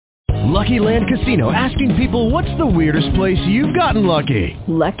Lucky Land Casino, asking people, what's the weirdest place you've gotten lucky?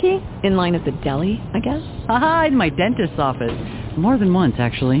 Lucky? In line at the deli, I guess? Aha, in my dentist's office. More than once,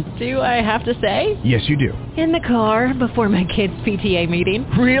 actually. Do I have to say? Yes, you do. In the car before my kids' PTA meeting.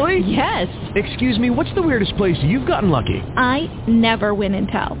 Really? Yes. Excuse me, what's the weirdest place you've gotten lucky? I never win and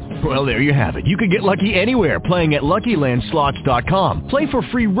tell. Well, there you have it. You can get lucky anywhere, playing at LuckyLandSlots.com. Play for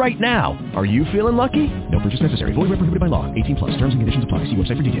free right now. Are you feeling lucky? No purchase necessary. Void where prohibited by law. 18 plus. Terms and conditions apply. See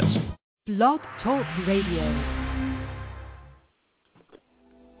website for details. Blog Talk Radio.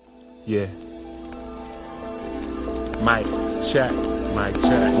 Yeah. Mic check. 1,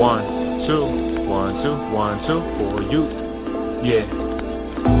 2, 1, 2, 1, 2 for you. Yeah. You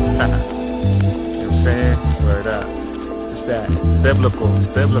know what I'm saying? Word up. It's that biblical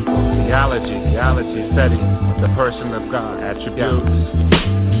theology study the person of God, attributes.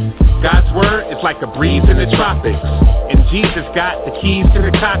 God's word is like a breeze in the tropics, and Jesus got the keys to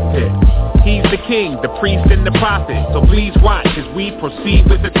the cockpit. He's the king, the priest, and the prophet. So please watch as we proceed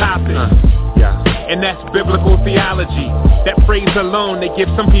with the topic. And that's biblical theology. That phrase alone, they give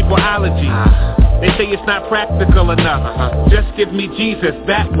some people allergies. They say it's not practical enough. Just give me Jesus,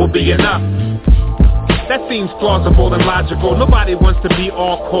 that will be enough. That seems plausible and logical. Nobody wants to be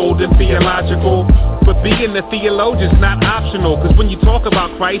all cold and theological. But being a theologian's not optional, cause when you talk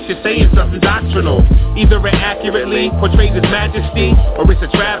about Christ, you're saying something doctrinal. Either it accurately portrays his majesty, or it's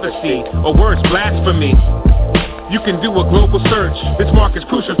a travesty, or worse, blasphemy. You can do a global search. This mark is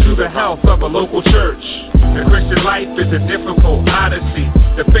crucial to the health of a local church. The Christian life is a difficult odyssey.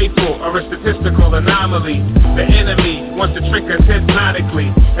 The faithful are a statistical anomaly. The enemy wants to trick us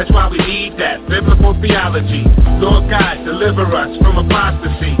hypnotically. That's why we need that biblical theology. Lord God, deliver us from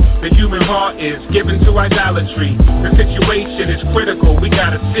apostasy. The human heart is given to idolatry. The situation is critical. We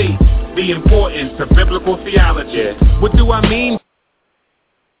gotta see the importance of biblical theology. What do I mean?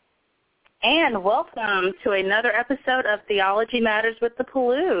 And welcome to another episode of Theology Matters with the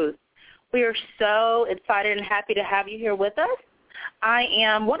Pellews. We are so excited and happy to have you here with us. I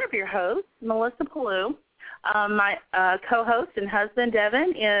am one of your hosts, Melissa Pellew. My co-host and husband,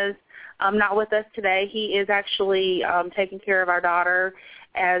 Devin, is not with us today. He is actually taking care of our daughter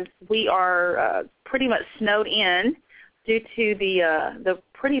as we are pretty much snowed in due to the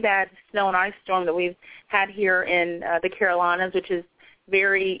pretty bad snow and ice storm that we've had here in the Carolinas, which is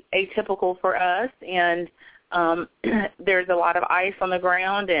very atypical for us, and there's a lot of ice on the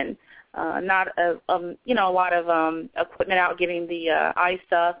ground and not a lot of equipment out getting the ice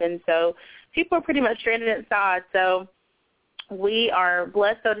stuff, and so people are pretty much stranded inside. So we are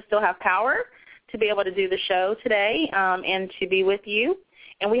blessed, though, to still have power to be able to do the show today and to be with you.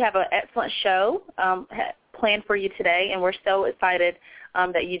 And we have an excellent show planned for you today, and we're so excited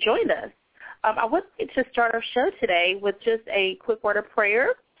that you joined us. I would like to start our show today with just a quick word of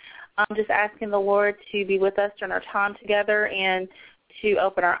prayer. I'm just asking the Lord to be with us during our time together and to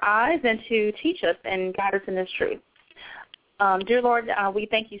open our eyes and to teach us and guide us in this truth. Dear Lord, we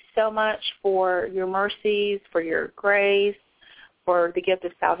thank you so much for your mercies, for your grace, for the gift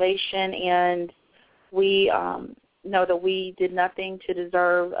of salvation, and we know that we did nothing to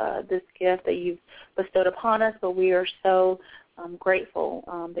deserve this gift that you've bestowed upon us, but we are so grateful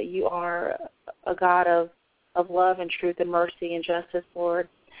that you are a God of love and truth and mercy and justice, Lord.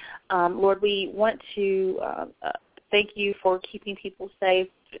 Lord, we want to thank you for keeping people safe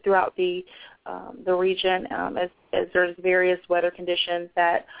throughout the region as there's various weather conditions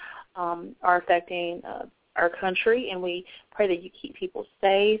that are affecting our country, and we pray that you keep people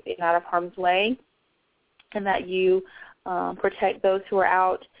safe and out of harm's way, and that you protect those who are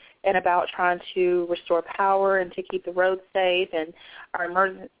out and about trying to restore power and to keep the roads safe, and our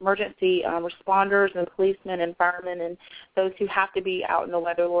emergency responders and policemen and firemen and those who have to be out in the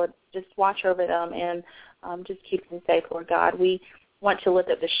weather, Lord, just watch over them and just keep them safe, Lord God. We want to lift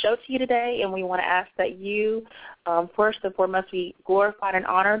up the show to you today, and we want to ask that you, first and foremost, be glorified and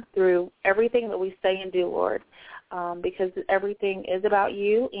honored through everything that we say and do, Lord, because everything is about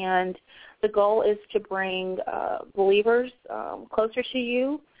you, and the goal is to bring believers closer to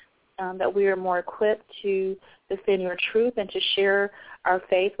you, that we are more equipped to defend your truth and to share our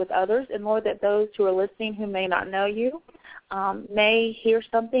faith with others. And, Lord, that those who are listening who may not know you may hear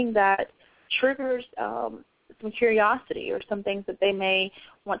something that triggers some curiosity or some things that they may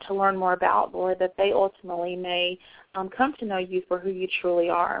want to learn more about, Lord, that they ultimately may come to know you for who you truly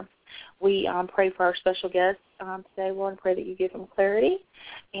are. We pray for our special guest today, Lord, and pray that you give him clarity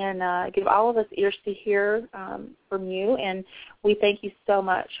and give all of us ears to hear from you. And we thank you so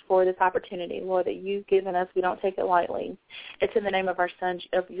much for this opportunity, Lord, that you've given us. We don't take it lightly. It's in the name of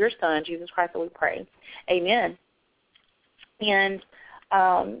your Son, Jesus Christ, that we pray. Amen. And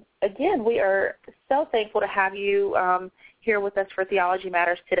Again, we are so thankful to have you here with us for Theology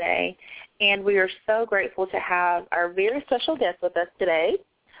Matters today, and we are so grateful to have our very special guest with us today,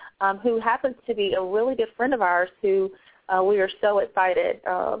 who happens to be a really good friend of ours who we are so excited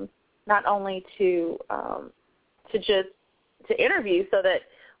not only to interview so that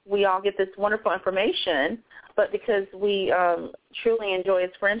we all get this wonderful information, but because we truly enjoy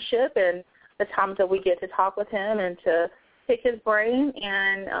his friendship and the times that we get to talk with him and to pick his brain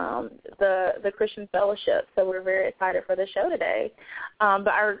and the Christian fellowship. So we're very excited for the show today. But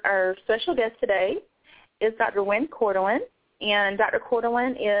our special guest today is Dr. Corduan, and Dr.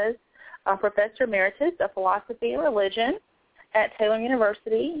 Corduan is a Professor Emeritus of Philosophy and Religion at Taylor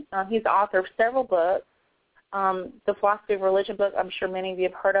University. He's the author of several books. The Philosophy of Religion book, I'm sure many of you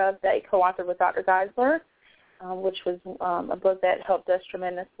have heard of, that he co-authored with Dr. Geisler, which was a book that helped us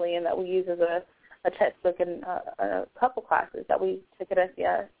tremendously and that we use as a textbook in a couple classes that we took at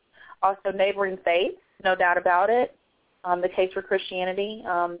SES. Also, Neighboring Faiths, no doubt about it, The Case for Christianity,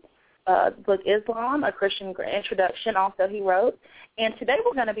 book Islam, A Christian Introduction, also he wrote. And today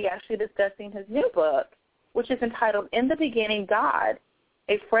we're going to be actually discussing his new book, which is entitled In the Beginning, God,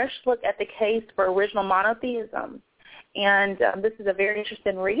 a fresh look at the case for original monotheism. And this is a very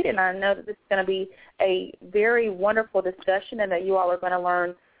interesting read, and I know that this is going to be a very wonderful discussion and that you all are going to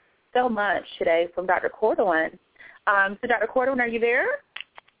learn so much today from Dr. Corduan. So, Dr. Corduan, are you there?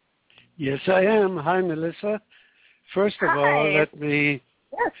 Yes, I am. Hi, Melissa. First of all, let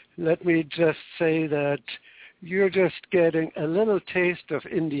me just say that you're just getting a little taste of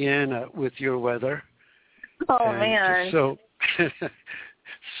Indiana with your weather. Oh, and man. So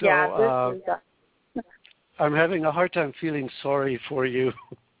yeah, I'm having a hard time feeling sorry for you.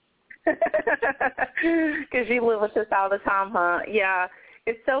 Because you live with us all the time, huh? Yeah.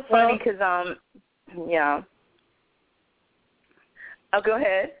 It's so funny because, yeah. Oh, go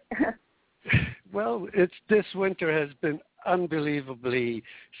ahead. Well, this winter has been unbelievably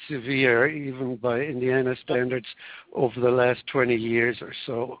severe, even by Indiana standards, over the last 20 years or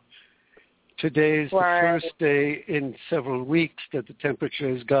so. Today's the first day in several weeks that the temperature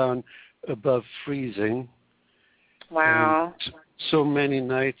has gone above freezing. Wow. And so many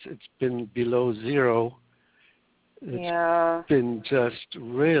nights it's been below zero. It's been just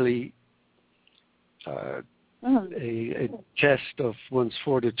really a test of one's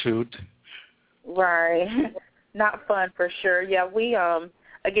fortitude. Right. Not fun for sure. Yeah, we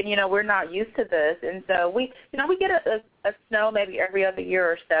again, we're not used to this, and so we get a snow maybe every other year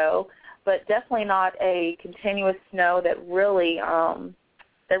or so, but definitely not a continuous snow that really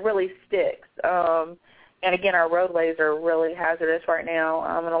sticks. And again, our roadways are really hazardous right now,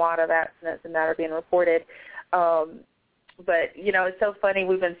 and a lot of accidents and that are being reported. But, it's so funny.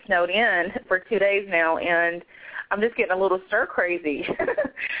 We've been snowed in for 2 days now, and I'm just getting a little stir-crazy.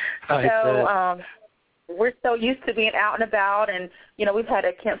 We're so used to being out and about, and, we've had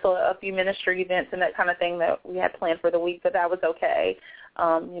to cancel a few ministry events and that kind of thing that we had planned for the week, but that was okay,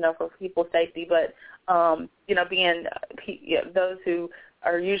 for people's safety. But, being those who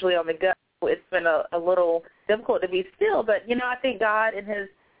are usually on the go, it's been a little difficult to be still. But, I think God in his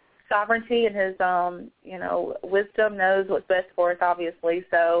sovereignty and his, wisdom knows what's best for us, obviously.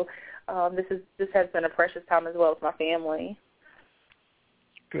 So this has been a precious time as well with my family.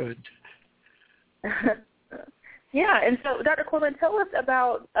 Good. Yeah, and so Dr. Corduan, tell us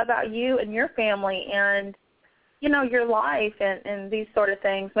about you and your family and, your life and these sort of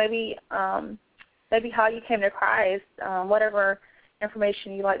things. Maybe how you came to Christ, whatever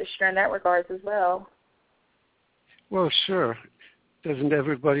information you'd like to share in that regards as well. Well, sure. Doesn't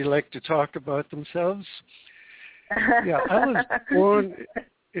everybody like to talk about themselves? Yeah, I was born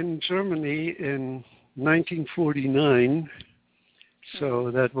in Germany in 1949,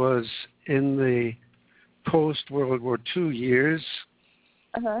 so that was in the post-World War II years,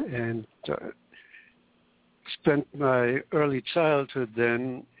 and spent my early childhood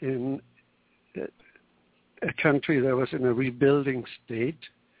then in a country that was in a rebuilding state.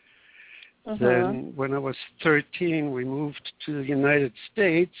 Then when I was 13, we moved to the United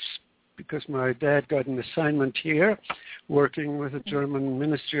States because my dad got an assignment here working with the German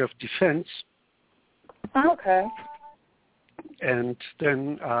Ministry of Defense. Okay. And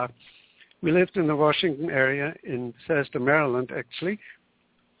then we lived in the Washington area in Bethesda, Maryland, actually.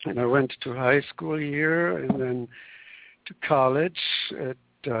 And I went to high school here and then to college at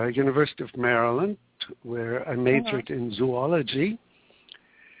University of Maryland, where I majored in zoology.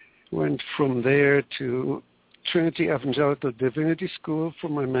 Went from there to Trinity Evangelical Divinity School for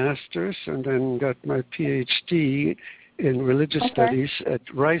my master's, and then got my PhD in religious studies at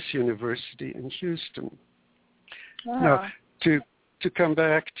Rice University in Houston. Wow. Now, to to come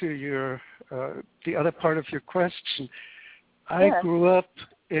back to your the other part of your question, I grew up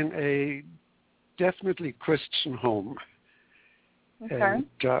in a definitely Christian home. Okay.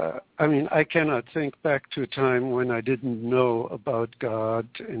 And I cannot think back to a time when I didn't know about God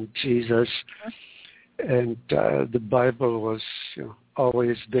and Jesus, and the Bible was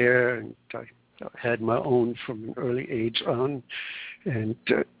always there, and I had my own from an early age on, and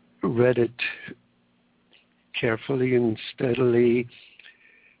read it carefully and steadily.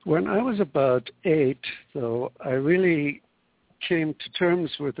 When I was about 8, though, I really came to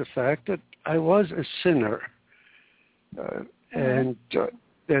terms with the fact that I was a sinner, and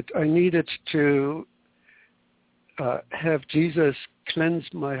that I needed to have Jesus cleanse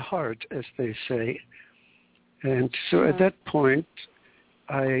my heart, as they say. And so at that point,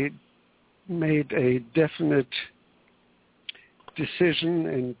 I made a definite decision,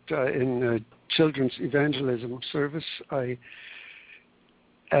 and in a children's evangelism service, I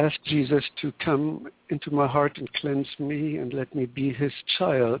asked Jesus to come into my heart and cleanse me and let me be his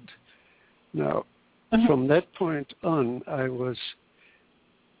child. Now, from that point on, I was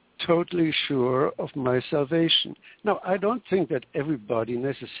totally sure of my salvation. Now, I don't think that everybody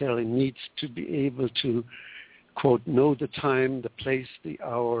necessarily needs to be able to, quote, know the time, the place, the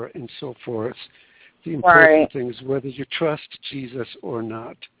hour, and so forth. The important thing is whether you trust Jesus or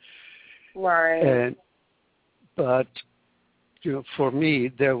not. Right. But for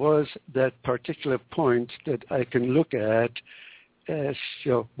me, there was that particular point that I can look at as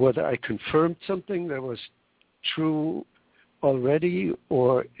whether I confirmed something that was true already,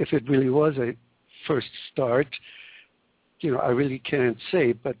 or if it really was a first start. I really can't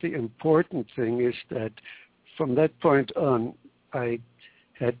say. But the important thing is that from that point on, I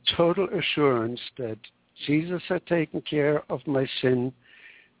had total assurance that Jesus had taken care of my sin,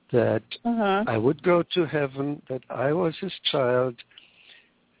 that I would go to heaven, that I was his child,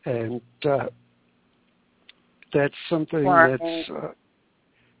 and that's something that's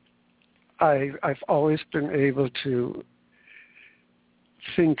I've always been able to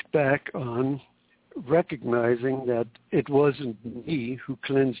think back on, recognizing that it wasn't me who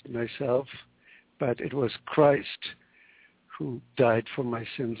cleansed myself, but it was Christ who died for my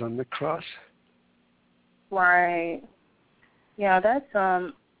sins on the cross. Right. Yeah, that's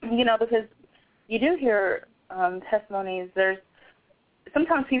because you do hear testimonies.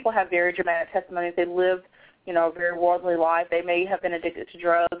 Sometimes people have very dramatic testimonies. They lived, a very worldly life. They may have been addicted to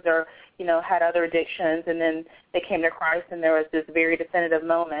drugs or, had other addictions, and then they came to Christ, and there was this very definitive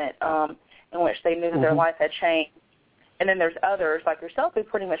moment in which they knew that their life had changed. And then there's others, like yourself, who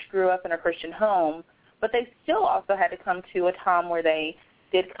pretty much grew up in a Christian home, but they still also had to come to a time where they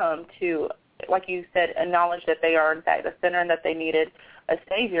did come to, like you said, acknowledge that they are, in fact, a sinner and that they needed a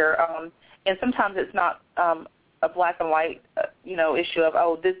Savior. And sometimes it's not a black and white, issue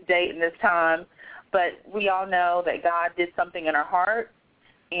of, this date and this time, but we all know that God did something in our hearts,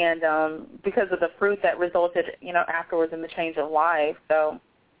 and because of the fruit that resulted, afterwards in the change of life. So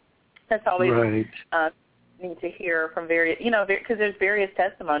that's always need to hear from various, because there's various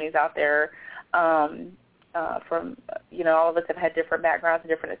testimonies out there from, all of us have had different backgrounds and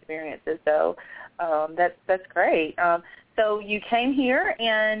different experiences. So that's great. So you came here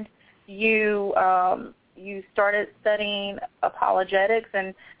and you started studying apologetics.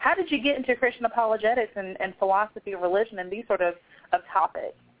 And how did you get into Christian apologetics and philosophy of religion and these sort of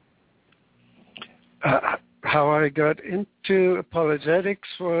topics? How I got into apologetics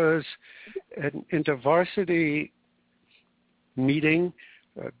was an InterVarsity meeting.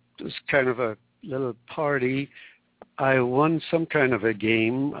 It was kind of a little party. I won some kind of a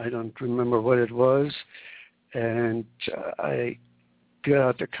game. I don't remember what it was. And I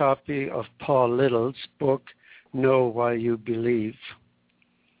got a copy of Paul Little's book, Know Why You Believe.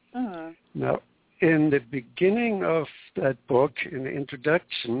 Now, in the beginning of that book, in the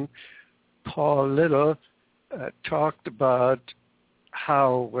introduction, Paul Little talked about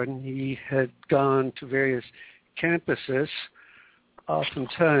how when he had gone to various campuses,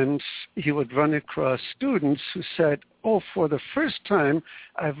 oftentimes he would run across students who said, for the first time,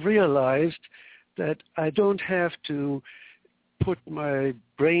 I've realized that I don't have to put my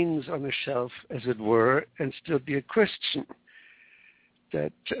brains on a shelf, as it were, and still be a Christian,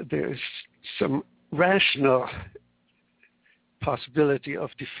 that there's some rational possibility of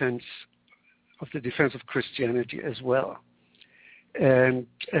the defense of Christianity as well. And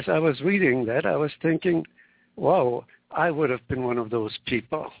as I was reading that, I was thinking, wow, I would have been one of those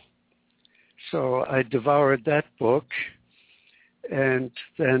people. So I devoured that book, and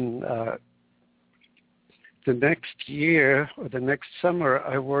then the next year or the next summer,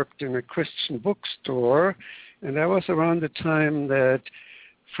 I worked in a Christian bookstore And that was around the time that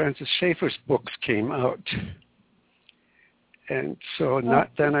Francis Schaeffer's books came out. And so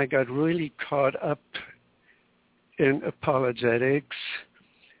then I got really caught up in apologetics.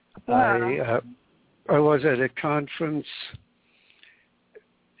 Wow. I was at a conference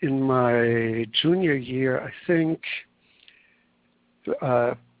in my junior year, I think,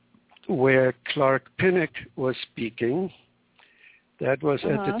 where Clark Pinnock was speaking. That was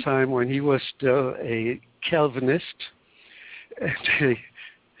at the time when he was still a Calvinist and a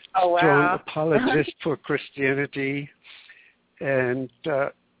strong apologist for Christianity. And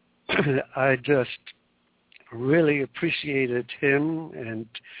I just really appreciated him, and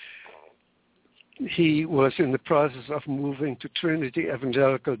he was in the process of moving to Trinity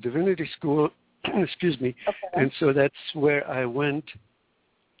Evangelical Divinity School, excuse me, and so that's where I went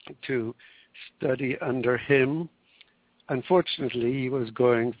to study under him. Unfortunately, he was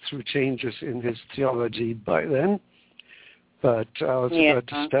going through changes in his theology by then, but I also got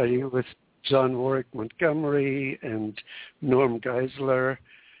to study with John Warwick Montgomery and Norm Geisler,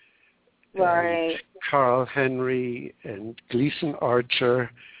 and Carl Henry and Gleason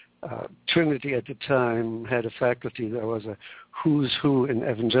Archer. Trinity at the time had a faculty that was a who's who in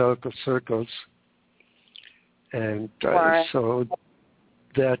evangelical circles. And so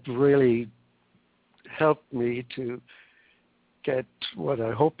that really helped me to get what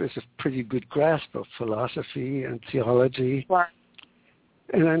I hope is a pretty good grasp of philosophy and theology. Wow.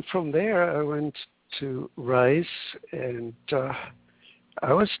 And then from there I went to Rice, and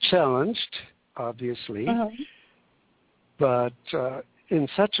I was challenged, obviously, but in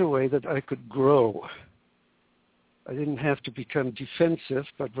such a way that I could grow. I didn't have to become defensive,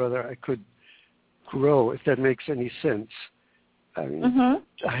 but rather I could grow, if that makes any sense. I mean,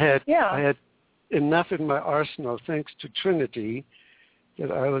 I had enough in my arsenal, thanks to Trinity,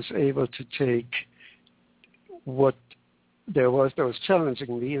 that I was able to take what there was that was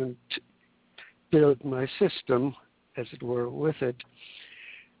challenging me and build my system, as it were, with it.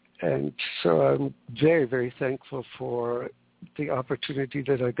 And so I'm very, very thankful for the opportunity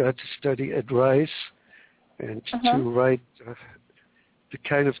that I got to study at Rice and to write the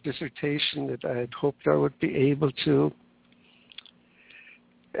kind of dissertation that I had hoped I would be able to.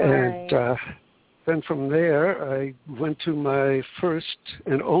 And then from there, I went to my first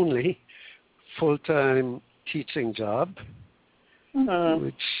and only full-time teaching job,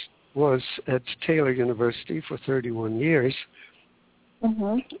 which was at Taylor University for 31 years.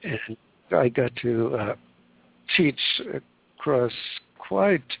 And I got to teach across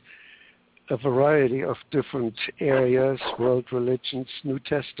quite a variety of different areas: world religions, New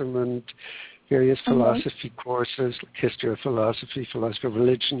Testament, various philosophy courses, like history of philosophy, philosophy of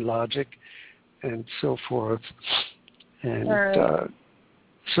religion, logic, and so forth. And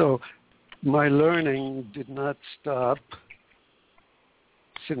so my learning did not stop,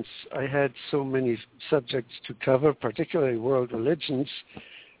 since I had so many subjects to cover, particularly world religions,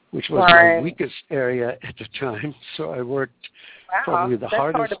 which was my weakest area at the time. So I worked probably the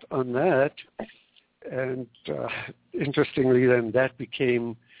hardest on that. And interestingly, then that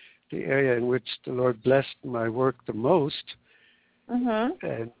became the area in which the Lord blessed my work the most.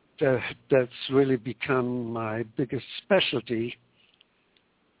 And that's really become my biggest specialty.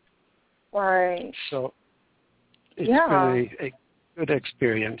 So it's been a good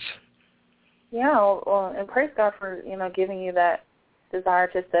experience. Yeah, well, and praise God for, giving you that desire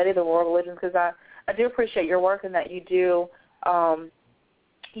to study the world religions, because I do appreciate your work in that you do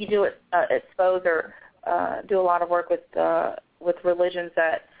expose or do a lot of work with religions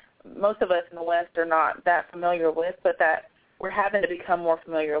that most of us in the West are not that familiar with, but that we're having to become more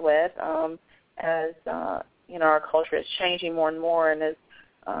familiar with as our culture is changing more and more, and as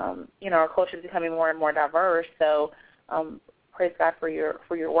our culture is becoming more and more diverse. So praise God for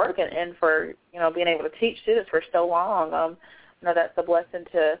your work and for being able to teach students for so long. That's a blessing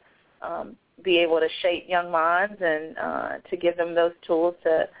to be able to shape young minds and to give them those tools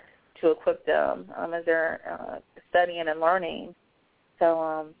to equip them as they're studying and learning.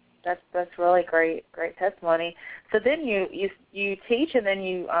 So that's really great testimony. So then you teach, and then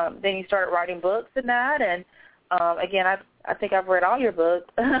you started writing books and that. And again, I think I've read all your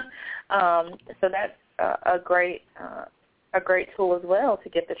books. So that's a great tool as well to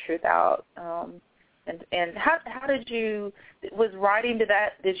get the truth out. And how did you, was writing,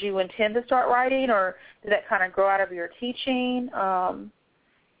 did you intend to start writing, or did that kind of grow out of your teaching?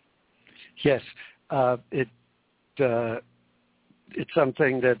 Yes, it's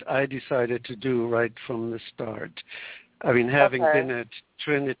something that I decided to do right from the start. I mean, having been at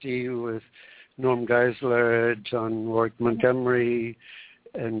Trinity with Norm Geisler, John Warwick Montgomery,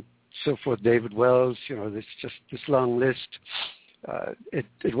 and so forth, David Wells, there's just this long list.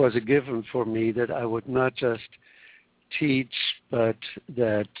 It was a given for me that I would not just teach, but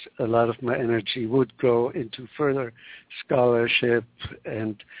that a lot of my energy would go into further scholarship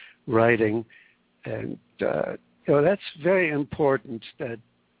and writing. And, that's very important that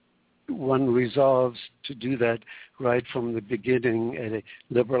one resolves to do that right from the beginning at a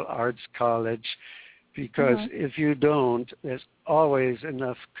liberal arts college, because if you don't, there's always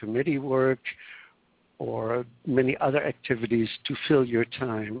enough committee work or many other activities to fill your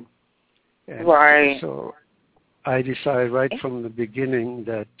time. And so I decided right from the beginning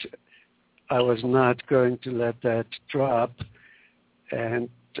that I was not going to let that drop, and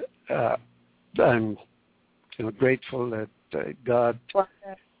I'm grateful that God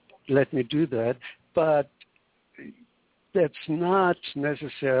let me do that. But that's not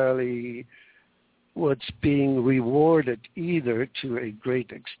necessarily what's being rewarded either to a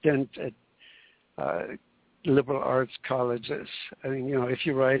great extent at liberal arts colleges. I mean, if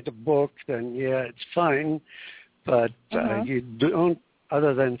you write a book, then it's fine, but you don't,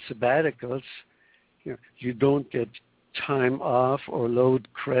 other than sabbaticals, you don't get time off or load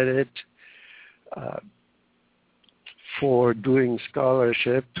credit for doing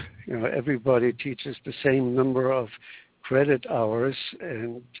scholarship. Everybody teaches the same number of credit hours,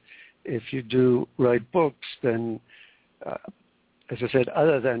 and if you do write books, then, as I said,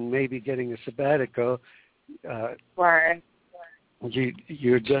 other than maybe getting a sabbatical,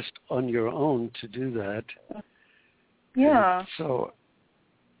 you're just on your own to do that. Yeah. And so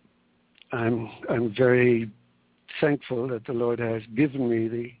I'm very thankful that the Lord has given me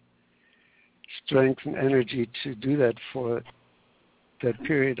the strength and energy to do that for that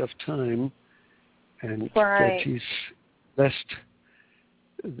period of time, and that He's blessed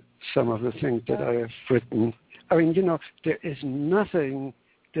some of the things that I have written. I mean, there is nothing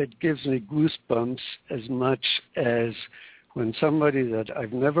that gives me goosebumps as much as when somebody that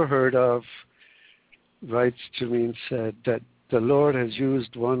I've never heard of writes to me and said that the Lord has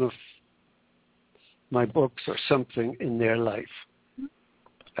used one of my books or something in their life.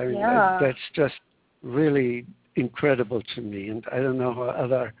 I mean, that's just really incredible to me, and I don't know how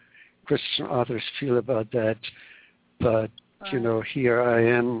other Christian authors feel about that, but here I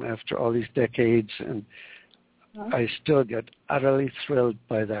am after all these decades, and I still get utterly thrilled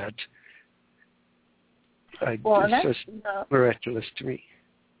by that. It's just miraculous to me.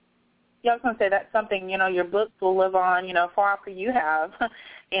 Yeah, I was going to say that's something, your books will live on, far after you have,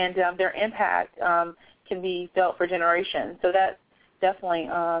 and their impact can be felt for generations. So that definitely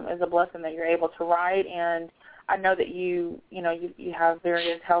is a blessing that you're able to write. And I know that you have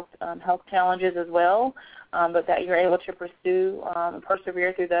various health challenges as well, but that you're able to pursue and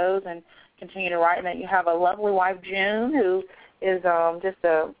persevere through those and continue to write, and that you have a lovely wife, June, who is just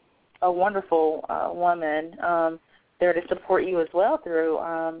a wonderful woman there to support you as well through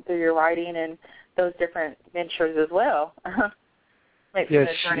your writing and those different ventures as well. Yes,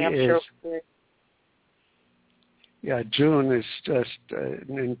 she is. Yeah, June is just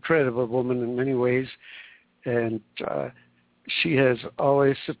an incredible woman in many ways, and she has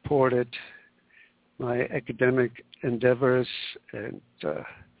always supported my academic endeavors and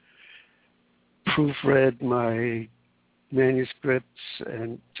proofread my manuscripts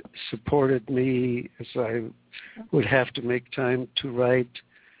and supported me as I would have to make time to write,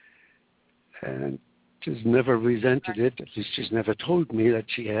 and has never resented it. At least she's never told me that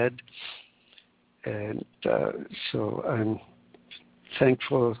she had. And so I'm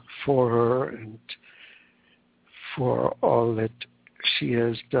thankful for her and for all that she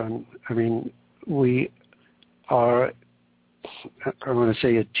has done. I mean, we are, I want to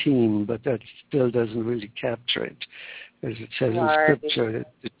say a team, but that still doesn't really capture it. As it says in Scripture,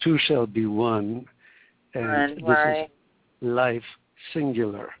 the two shall be one, and this is life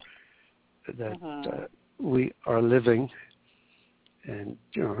singular, that we are living, and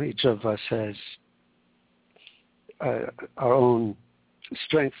each of us has our own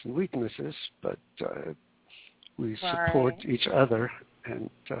strengths and weaknesses, but we support each other, and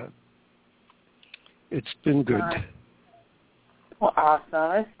it's been good. Well,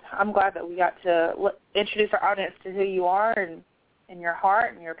 awesome. I'm glad that we got to introduce our audience to who you are and your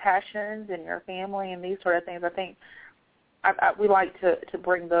heart and your passions and your family and these sort of things. I think we like to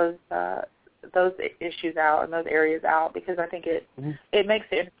bring those issues out and those areas out, because I think it makes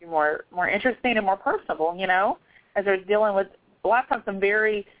the interview more interesting and more personable, as they're dealing with a lot of times some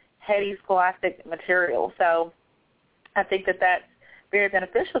very heady scholastic material. So I think that that's very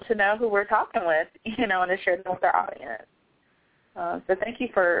beneficial to know who we're talking with, and to share them with our audience. So thank you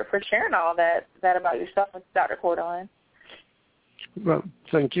for sharing all that about yourself with Dr. Corduan. Well,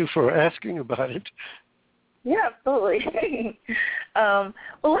 thank you for asking about it. Yeah, absolutely. Well,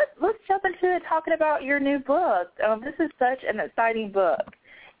 let's jump into it, talking about your new book. This is such an exciting book.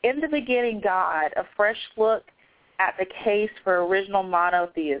 In the Beginning, God, a fresh look at the case for original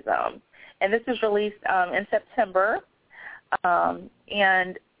monotheism. And this was released in September.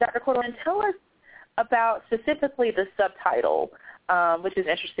 And Dr. Corduan, tell us about specifically the subtitle, which is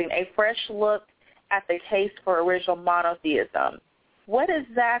interesting, A Fresh Look at the Case for Original Monotheism. What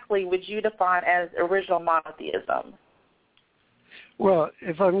exactly would you define as original monotheism? Well,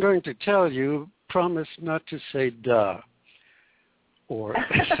 if I'm going to tell you, promise not to say duh or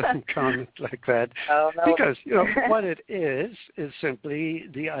some comment like that. Oh, no. Because, what it is simply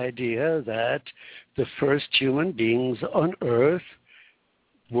the idea that the first human beings on earth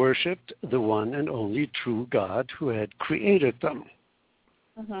worshipped the one and only true God who had created them.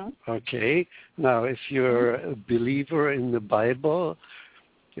 Mm-hmm. Okay? Now, if you're a believer in the Bible,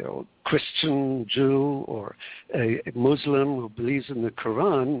 Christian, Jew, or a Muslim who believes in the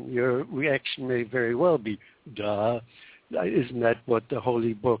Quran, your reaction may very well be, duh, isn't that what the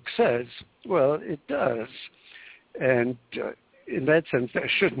Holy Book says? Well, it does. And in that sense, there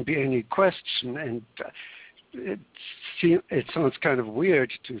shouldn't be any question. And it sounds kind of weird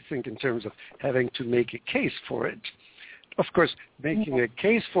to think in terms of having to make a case for it. Of course, making a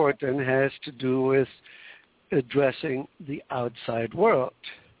case for it then has to do with addressing the outside world.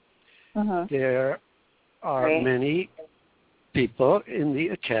 Uh-huh. There are many people in the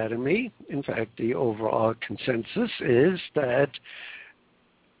academy. In fact, the overall consensus is that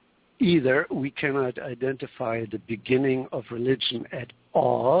either we cannot identify the beginning of religion at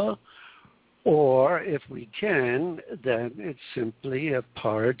all, or if we can, then it's simply a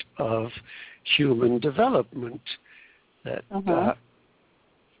part of human development. That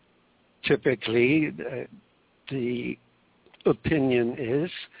typically the opinion is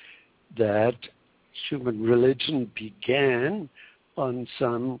that human religion began on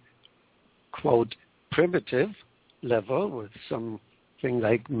some, quote, primitive level with something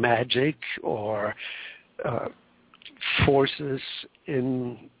like magic or forces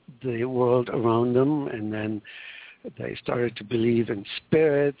in the world around them, and then they started to believe in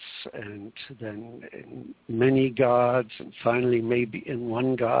spirits, and then in many gods, and finally maybe in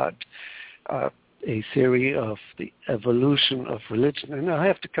one God, a theory of the evolution of religion. And I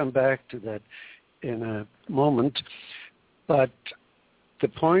have to come back to that in a moment. But the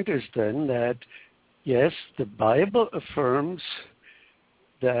point is then that, yes, the Bible affirms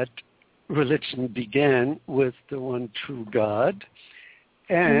that religion began with the one true God,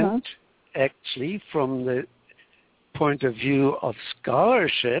 and actually from the point of view of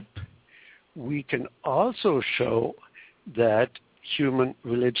scholarship, we can also show that human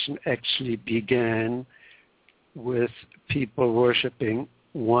religion actually began with people worshiping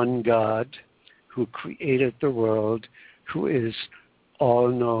one God who created the world, who is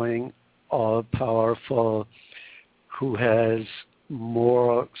all-knowing, all-powerful, who has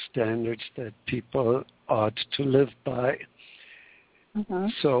moral standards that people ought to live by. Mm-hmm.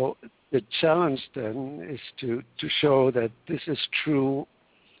 So the challenge then is to show that this is true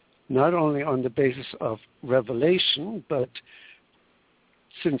not only on the basis of revelation, but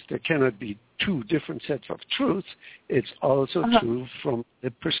since there cannot be two different sets of truth, it's also true from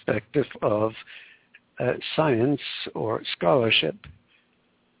the perspective of science or scholarship.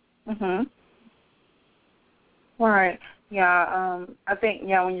 Mm-hmm. All right. Yeah, I think,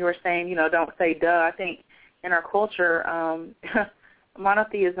 when you were saying, don't say duh, I think in our culture,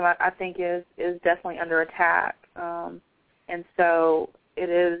 monotheism, I think, is definitely under attack. And so it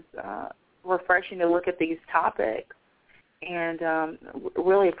is refreshing to look at these topics, and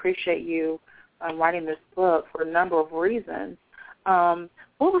really appreciate you writing this book for a number of reasons.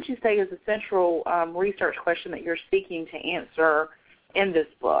 What would you say is the central research question that you're seeking to answer in this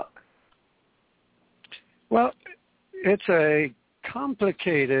book? Well, it's a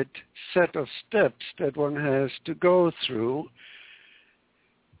complicated set of steps that one has to go through.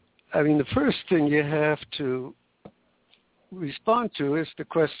 I mean, the first thing you have to respond to is the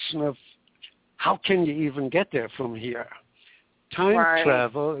question of how can you even get there from here? Time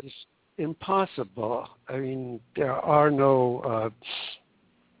travel is impossible. I mean, there are no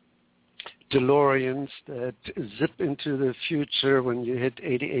DeLoreans that zip into the future when you hit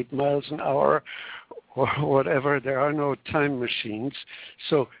 88 miles an hour or whatever. There are no time machines.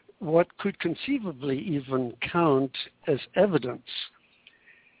 So what could conceivably even count as evidence?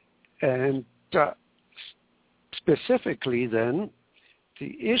 And specifically then,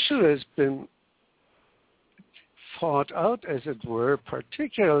 the issue has been fought out, as it were,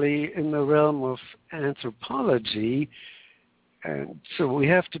 particularly in the realm of anthropology, And so we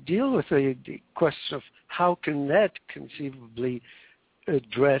have to deal with the question of how can that conceivably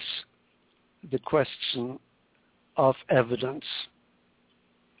address the question of evidence.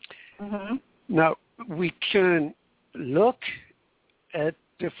 Mm-hmm. Now, we can look at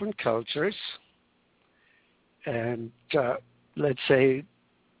different cultures and, let's say,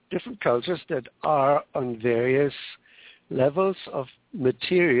 different cultures that are on various levels of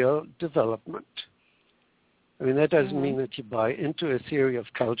material development. I mean, that doesn't mean that you buy into a theory of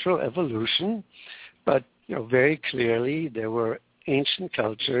cultural evolution, but very clearly there were ancient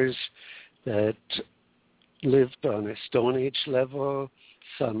cultures that lived on a Stone Age level,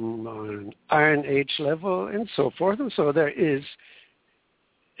 some on an Iron Age level, and so forth. And so there is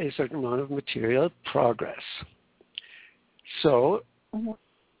a certain amount of material progress. So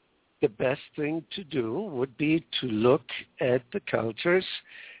the best thing to do would be to look at the cultures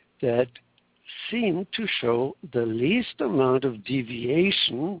that seem to show the least amount of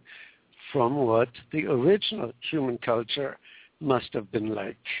deviation from what the original human culture must have been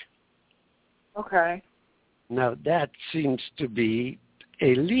like. Okay. Now, that seems to be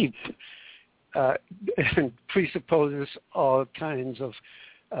a leap and presupposes all kinds of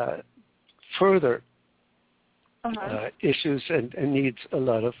further issues and needs a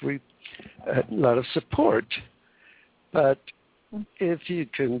lot of support. But if you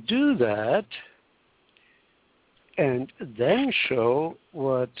can do that and then show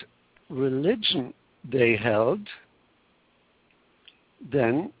what religion they held,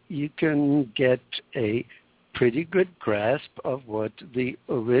 then you can get a pretty good grasp of what the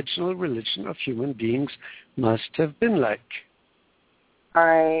original religion of human beings must have been like. All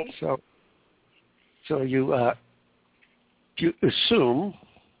right. So you assume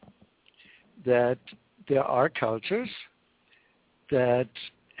that there are cultures that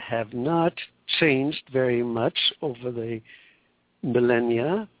have not changed very much over the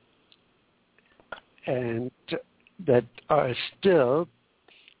millennia and that are still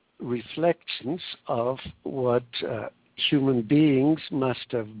reflections of what human beings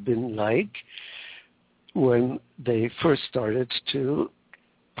must have been like when they first started to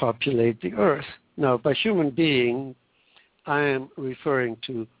populate the earth. Now, by human being, I am referring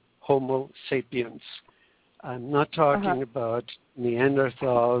to Homo sapiens. I'm not talking about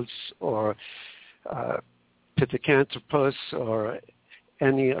Neanderthals or Pithecanthropus or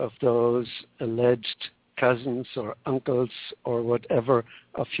any of those alleged cousins or uncles or whatever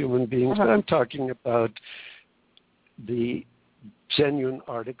of human beings, but I'm talking about the genuine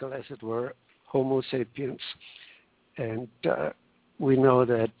article, as it were, Homo sapiens. And we know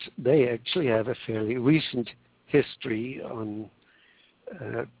that they actually have a fairly recent history on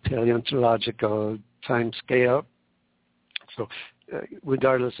paleontological time scale. So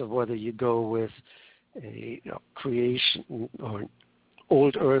regardless of whether you go with a creation or an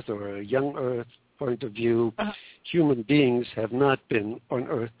old Earth or a young Earth point of view, human beings have not been on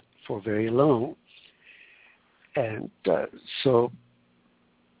Earth for very long. And so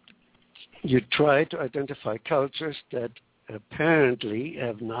you try to identify cultures that apparently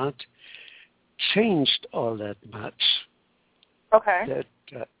have not changed all that much. Okay.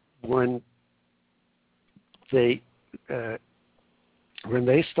 That when they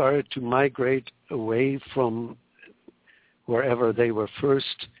started to migrate away from wherever they were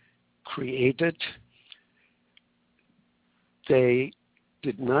first created, they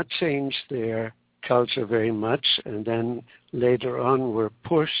did not change their culture very much, and then later on were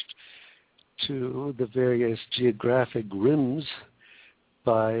pushed to the various geographic rims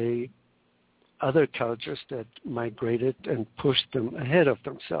by other cultures that migrated and pushed them ahead of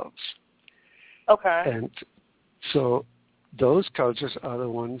themselves. Okay. And so those cultures are the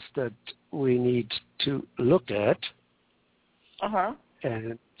ones that we need to look at.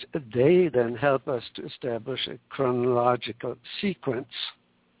 And they then help us to establish a chronological sequence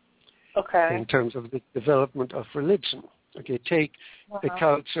in terms of the development of religion. Okay, take a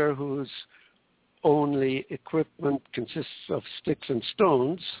culture whose only equipment consists of sticks and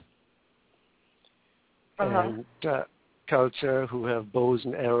stones, and culture who have bows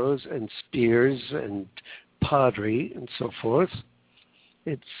and arrows and spears and pottery and so forth.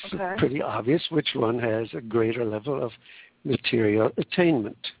 It's pretty obvious which one has a greater level of material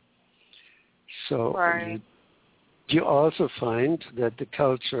attainment. So you also find that the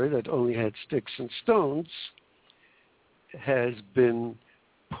culture that only had sticks and stones has been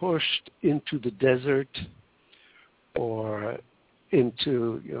pushed into the desert or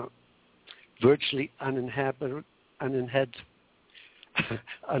into virtually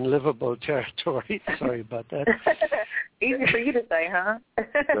unlivable territory. Sorry about that. Easy for you to say, huh?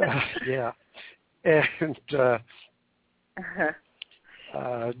 Yeah. And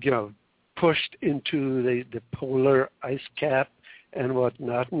pushed into the polar ice cap and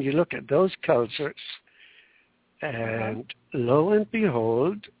whatnot, and you look at those cultures, and lo and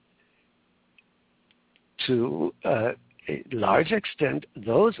behold, to a large extent,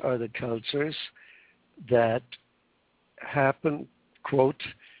 those are the cultures that happen, quote,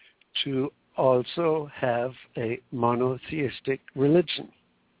 to also have a monotheistic religion.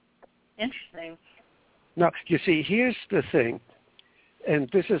 Interesting. Now, you see, here's the thing, and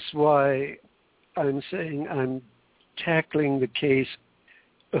this is why I'm saying I'm tackling the case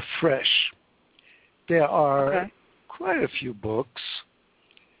afresh. There are quite a few books,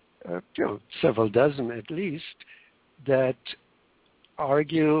 several dozen at least, that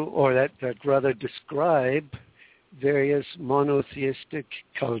argue or that rather describe various monotheistic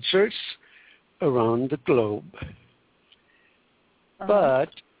cultures around the globe. But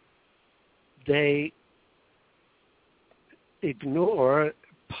they ignore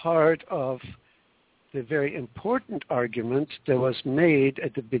part of the very important argument that was made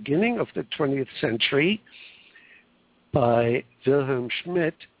at the beginning of the 20th century by Wilhelm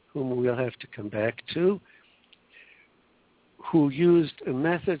Schmidt, whom we'll have to come back to, who used a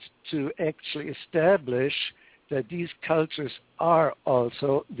method to actually establish that these cultures are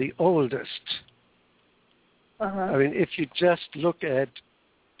also the oldest. I mean, if you just look at,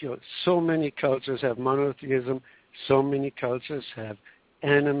 so many cultures have monotheism, so many cultures have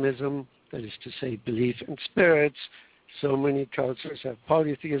animism, that is to say, belief in spirits, so many cultures have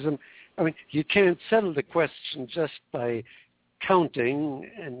polytheism. I mean, you can't settle the question just by counting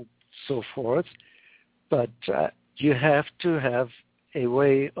and so forth, but you have to have a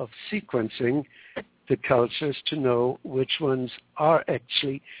way of sequencing the cultures to know which ones are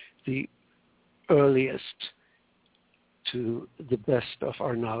actually the earliest to the best of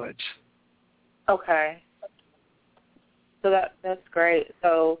our knowledge. Okay. So that's great.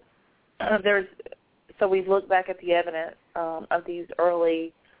 So we've looked back at the evidence of these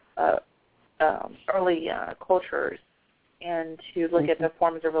early cultures, and to look at the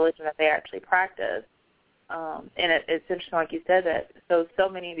forms of religion that they actually practice. And it's interesting, like you said, that so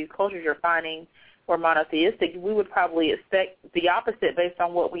many of these cultures you're finding were monotheistic. We would probably expect the opposite based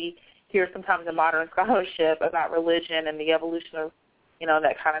on what we hear sometimes in modern scholarship about religion and the evolution of,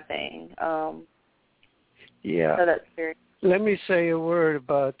 that kind of thing. So that's very... Let me say a word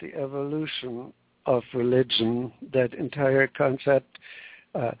about the evolution of religion, that entire concept,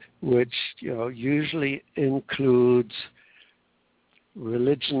 which usually includes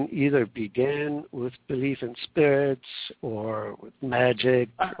religion either began with belief in spirits or with magic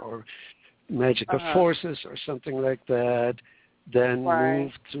or magical forces or something like that, then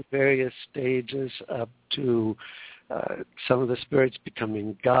moved through various stages up to some of the spirits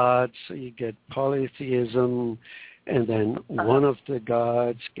becoming gods, so you get polytheism, and then one of the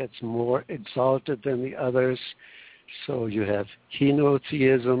gods gets more exalted than the others, so you have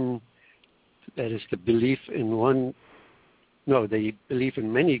henotheism, that is the belief in they believe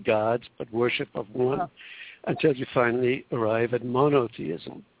in many gods, but worship of one, until you finally arrive at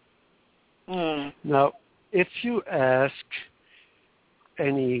monotheism. Now, if you ask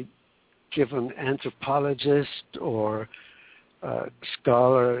any given anthropologist or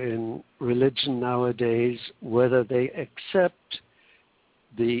scholar in religion nowadays whether they accept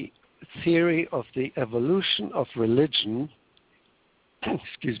the theory of the evolution of religion,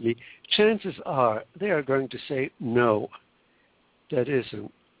 chances are they are going to say no. That is an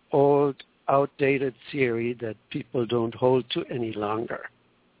old, outdated theory that people don't hold to any longer.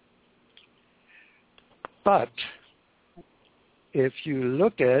 But if you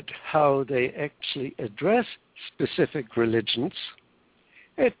look at how they actually address specific religions,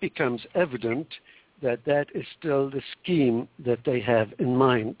 it becomes evident that that is still the scheme that they have in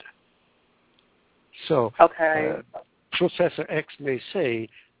mind. So Professor X may say,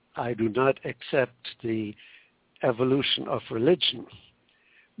 I do not accept the evolution of religion.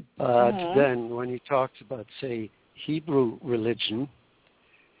 But then when he talks about, say, Hebrew religion,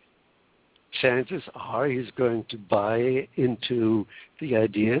 chances are he's going to buy into the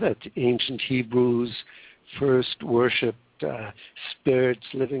idea that the ancient Hebrews first worshipped spirits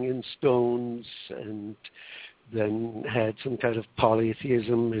living in stones and then had some kind of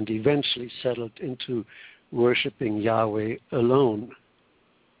polytheism and eventually settled into worshipping Yahweh alone.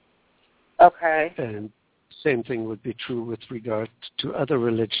 And same thing would be true with regard to other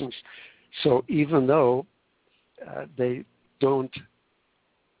religions. So even though they don't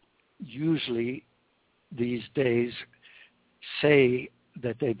usually these days say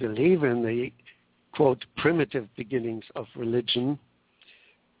that they believe in the, quote, primitive beginnings of religion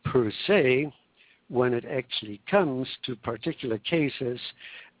per se, when it actually comes to particular cases,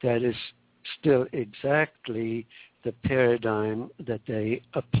 that is still exactly the paradigm that they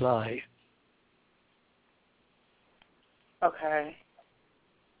apply. Okay.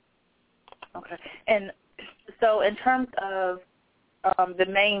 And so in terms of the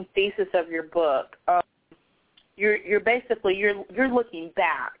main thesis of your book, you're basically looking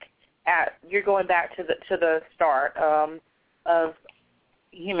back you're going back to the start of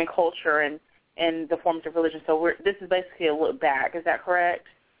human culture and the forms of religion. So this is basically a look back. Is that correct?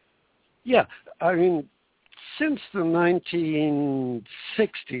 Yeah. I mean, since the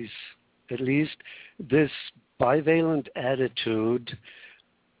 1960s, at least, this bivalent attitude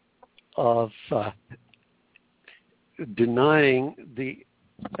of denying the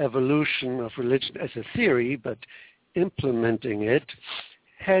evolution of religion as a theory, but implementing it,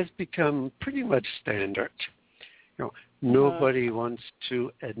 has become pretty much standard. Nobody wants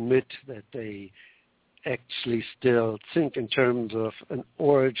to admit that they actually still think in terms of an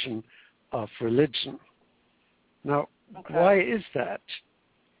origin of religion. Now, why is that?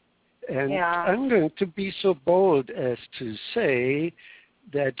 And I'm going to be so bold as to say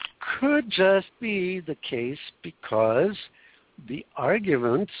that could just be the case because the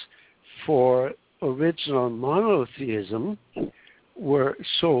arguments for original monotheism were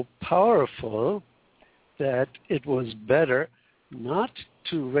so powerful that it was better not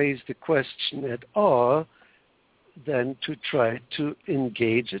to raise the question at all than to try to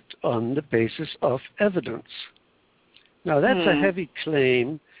engage it on the basis of evidence. Now, that's a heavy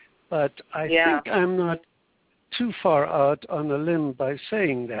claim, but I think I'm not too far out on a limb by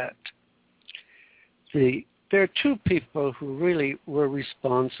saying that. There are two people who really were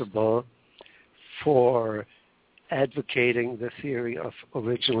responsible for advocating the theory of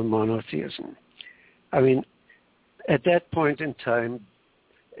original monotheism. I mean, at that point in time,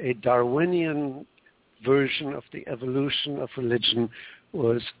 a Darwinian version of the evolution of religion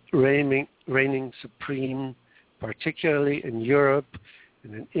was reigning supreme, particularly in Europe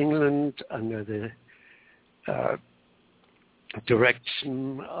and in England under the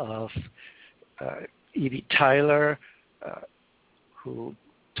direction of E.B. Tyler, who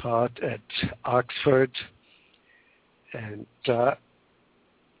taught at Oxford, and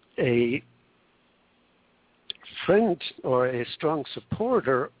a friend or a strong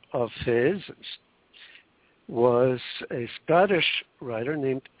supporter of his was a Scottish writer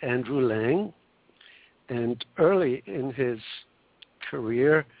named Andrew Lang, and early in his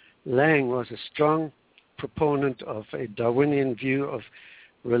career, Lang was a strong proponent of a Darwinian view of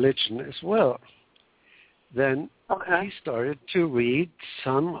religion as well. Then he started to read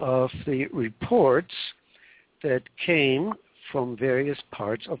some of the reports that came from various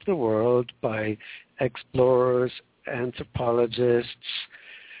parts of the world by explorers, anthropologists,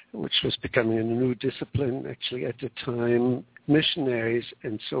 which was becoming a new discipline actually at the time, missionaries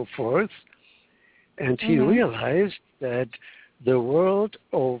and so forth. And he realized that the world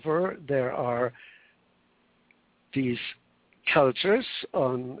over there are these cultures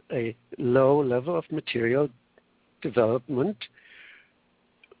on a low level of material development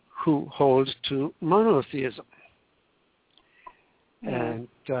who hold to monotheism. And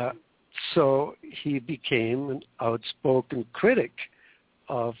so he became an outspoken critic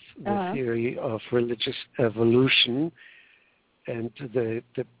of the theory of religious evolution and the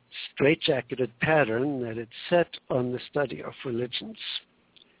straitjacketed pattern that it set on the study of religions.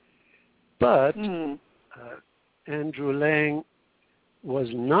 But Andrew Lang was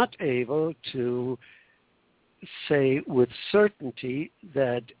not able to say with certainty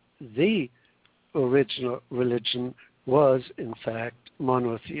that the original religion was, in fact,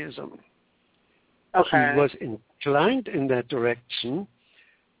 monotheism. He was inclined in that direction,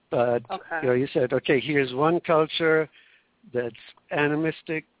 but he said, here's one culture that's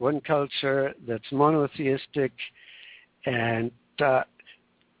animistic, one culture that's monotheistic, and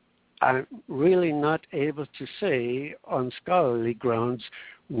I'm really not able to say on scholarly grounds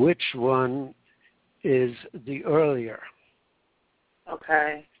which one is the earlier.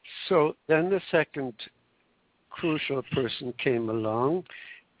 So then the second crucial person came along,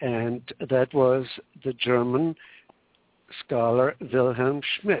 and that was the German scholar Wilhelm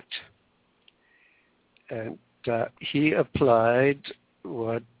Schmidt. And he applied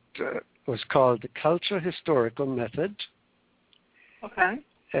what was called the culture historical method,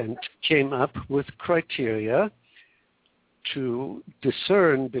 and came up with criteria to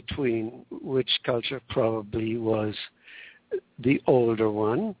discern between which culture probably was the older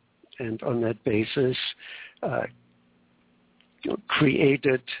one, and on that basis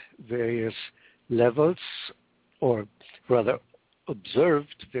created various levels, or rather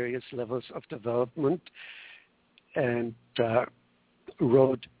observed various levels of development and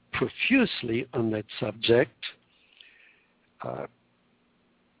wrote profusely on that subject.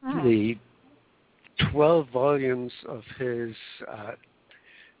 The 12 volumes of his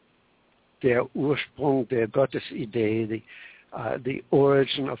Der Ursprung der Gottesidee, the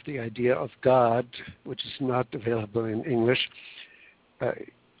origin of the idea of God, which is not available in English, there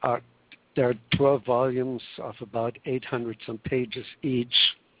are 12 volumes of about 800 some pages each,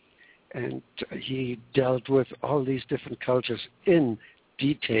 and he dealt with all these different cultures in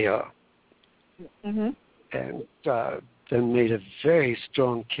detail, and then made a very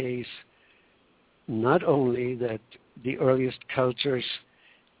strong case, not only that the earliest cultures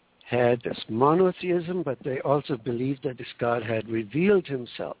had this monotheism, but they also believed that this God had revealed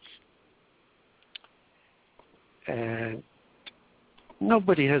himself. And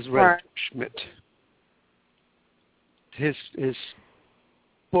nobody has read Schmidt. His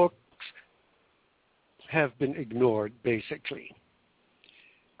books have been ignored, basically.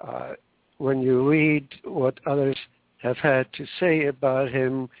 When you read what others have had to say about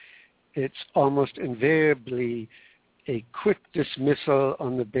him, it's almost invariably a quick dismissal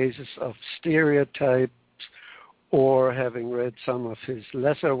on the basis of stereotypes or having read some of his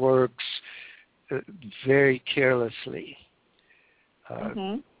lesser works very carelessly.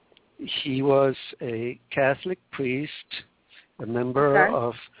 He was a Catholic priest, a member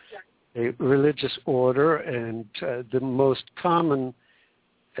of a religious order, and the most common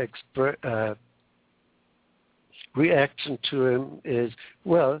reaction to him is,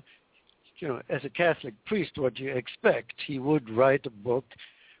 well, as a Catholic priest, what do you expect? He would write a book,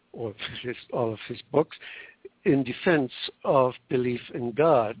 or all of his books, in defense of belief in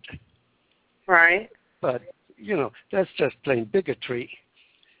God. Right. But, that's just plain bigotry.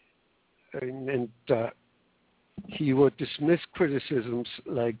 And he would dismiss criticisms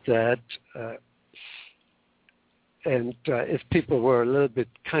like that. And if people were a little bit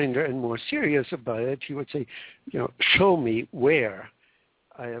kinder and more serious about it, he would say, show me where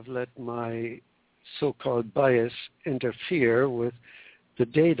I have let my so-called bias interfere with the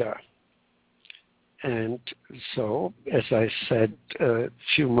data. And so, as I said a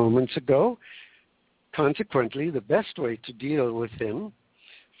few moments ago, consequently, the best way to deal with him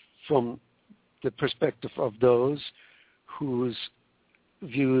from the perspective of those whose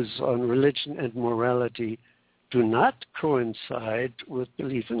views on religion and morality do not coincide with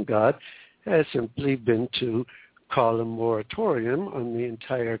belief in God has simply been to call a moratorium on the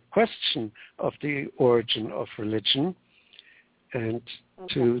entire question of the origin of religion and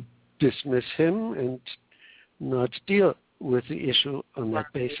to dismiss him and not deal with the issue on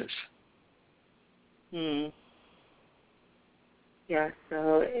that basis. Yeah,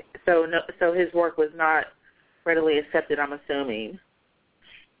 so his work was not readily accepted, I'm assuming.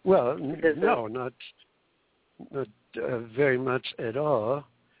 Well, no, not very much at all.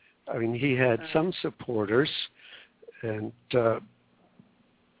 I mean, he had some supporters, and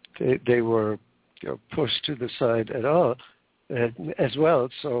they were pushed to the side at all as well.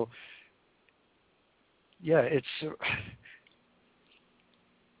 So, yeah, it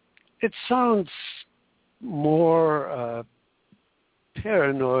sounds more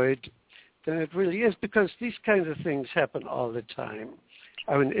paranoid than it really is, because these kinds of things happen all the time.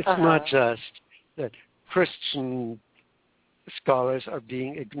 I mean, it's not just that Christian scholars are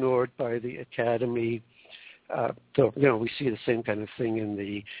being ignored by the academy. So, we see the same kind of thing in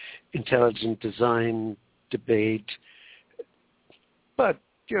the intelligent design debate. But,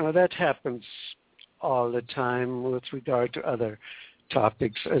 that happens all the time with regard to other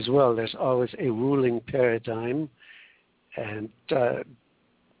topics as well. There's always a ruling paradigm, and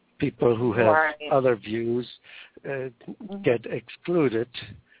people who have other views get excluded.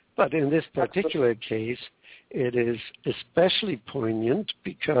 But in this particular case, it is especially poignant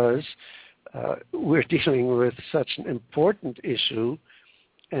because we're dealing with such an important issue,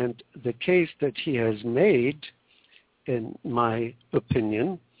 and the case that he has made, in my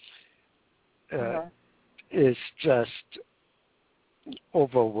opinion, is just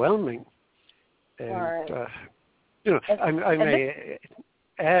overwhelming. And, I may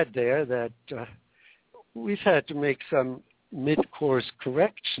add there that we've had to make some mid-course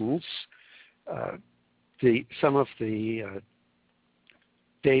corrections. Some of the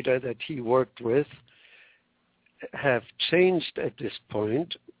data that he worked with have changed at this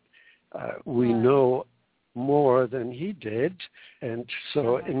point. We know more than he did, and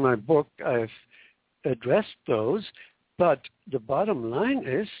so in my book I've addressed those, but the bottom line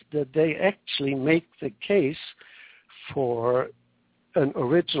is that they actually make the case for an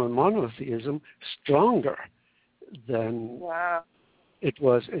original monotheism stronger than it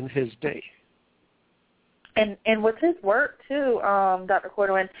was in his day. And with his work too, Dr.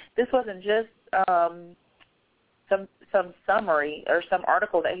 Corduan, this wasn't just some summary or some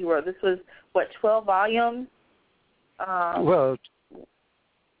article that he wrote. This was 12 volumes. 12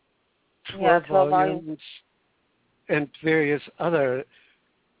 volumes and various other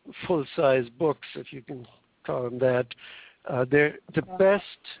full-size books, if you can call them that. They're the best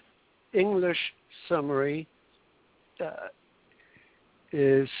English summary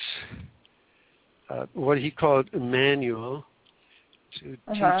is what he called a manual to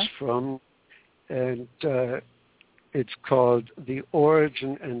teach from, and it's called The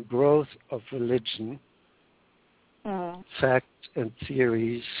Origin and Growth of Religion, Facts and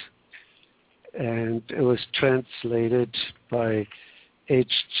Theories, and it was translated by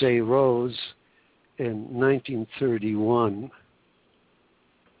H.J. Rose in 1931.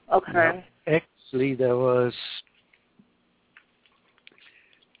 Okay. Now, actually, there was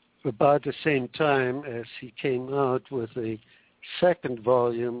about the same time as he came out with a second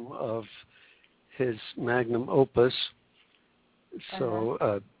volume of his magnum opus.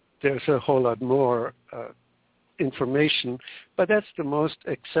 So there's a whole lot more information, but that's the most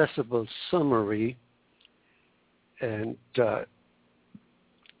accessible summary, and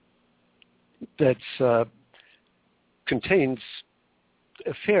that's contains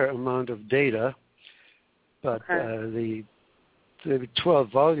a fair amount of data, but the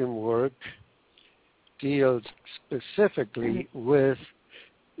 12-volume work deals specifically with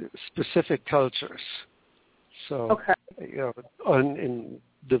specific cultures. So,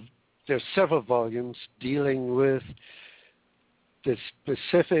 there's several volumes dealing with the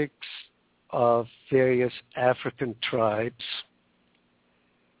specifics of various African tribes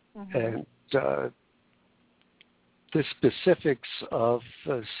and the specifics of,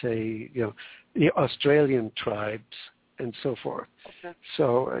 say, the Australian tribes and so forth.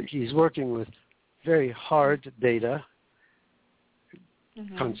 So he's working with very hard data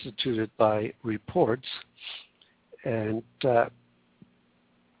constituted by reports, and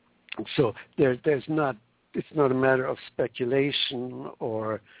so it's not a matter of speculation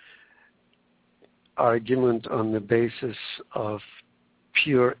or argument on the basis of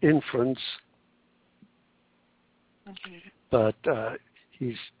pure inference, but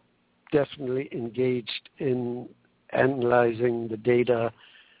he's definitely engaged in analyzing the data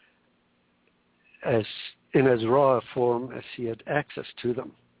in as raw a form as he had access to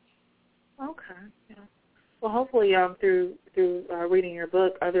them. Okay. Yeah. Well, hopefully, through reading your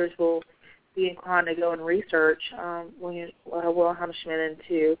book, others will be inclined to go and research Wilhelm Schmidt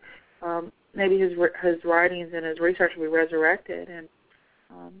into maybe his writings and his research will be resurrected, and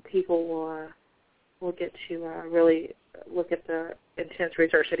people will get to really look at the intense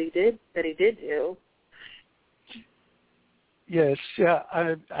research that he did do. Yes, yeah.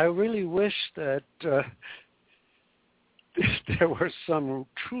 I really wish that there were some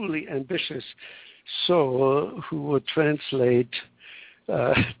truly ambitious soul who would translate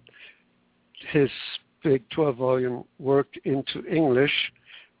his big 12-volume work into English,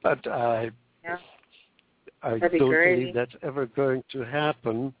 but I don't believe that's ever going to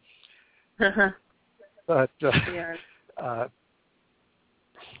happen. But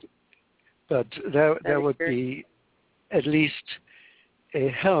that would be at least a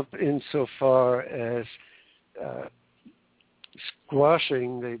help insofar as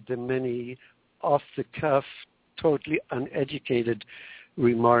squashing the many off-the-cuff, totally uneducated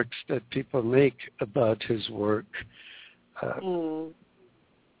remarks that people make about his work.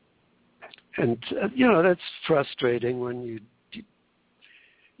 And, that's frustrating when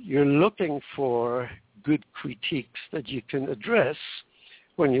you're looking for good critiques that you can address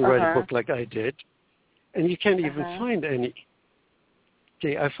when you write a book like I did, and you can't even find any.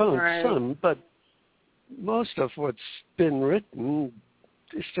 Okay, I found some, but most of what's been written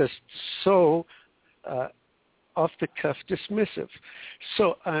is just so off-the-cuff dismissive.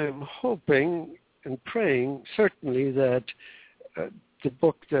 So I'm hoping and praying, certainly, that the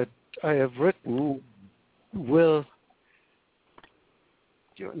book that I have written will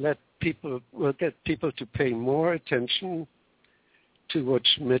get people to pay more attention to what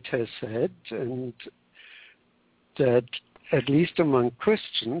Schmidt has said, and that at least among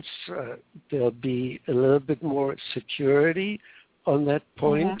Christians there'll be a little bit more security on that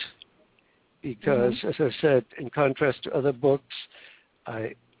point, because, as I said, in contrast to other books,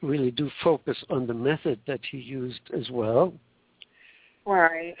 I really do focus on the method that he used as well.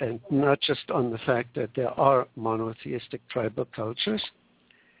 Right. And not just on the fact that there are monotheistic tribal cultures,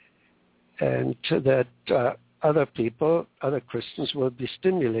 and that other people, other Christians, will be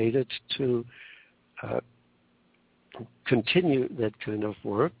stimulated to continue that kind of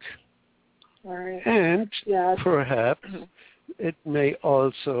work. Right. And perhaps it may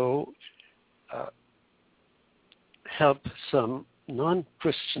also help some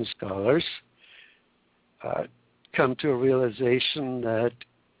non-Christian scholars come to a realization that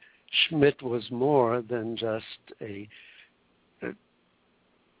Schmidt was more than just a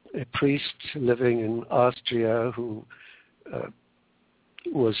priest living in Austria who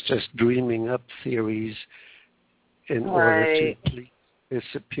was just dreaming up theories in order to please his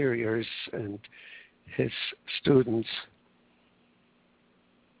superiors and his students.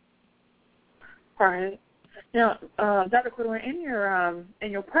 Right. Now, Dr. Corduan, in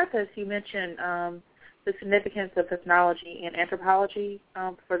your preface, you mentioned the significance of ethnology and anthropology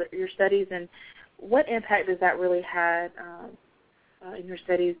for your studies, and what impact does that really have in your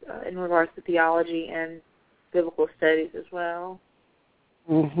studies in regards to theology and biblical studies as well?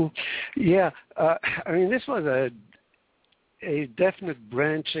 Mm-hmm. Yeah, I mean, this was a definite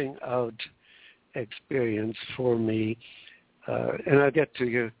branching out experience for me, and I'll get to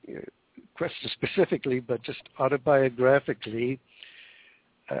your question specifically, but just autobiographically,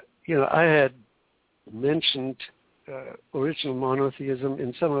 I had mentioned original monotheism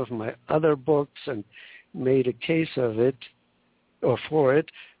in some of my other books and made a case of it or for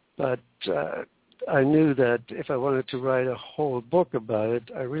it, but I knew that if I wanted to write a whole book about it,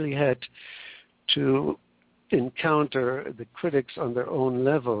 I really had to encounter the critics on their own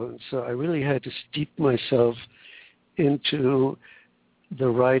level. And so I really had to steep myself into the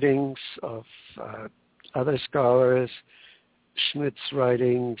writings of other scholars, Schmidt's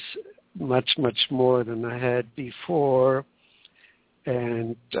writings, much, much more than I had before.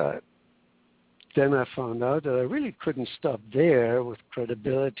 And then I found out that I really couldn't stop there with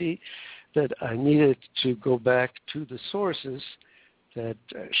credibility, that I needed to go back to the sources that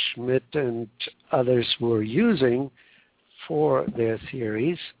Schmidt and others were using for their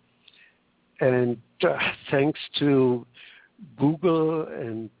theories. And thanks to Google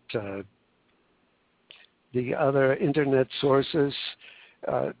and the other internet sources,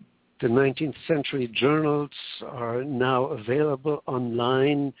 the 19th century journals are now available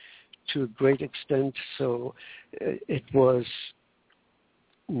online to a great extent, so it was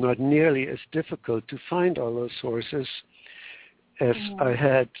not nearly as difficult to find all those sources as I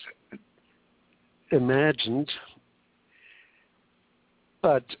had imagined.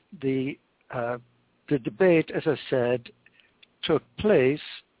 But the debate, as I said, took place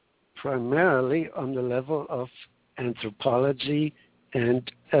primarily on the level of anthropology and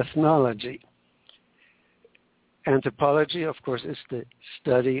ethnology. Anthropology, of course, is the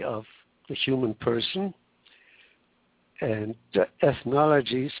study of the human person, and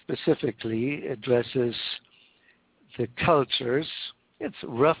ethnology specifically addresses the cultures. It's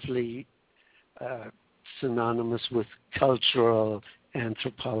roughly synonymous with cultural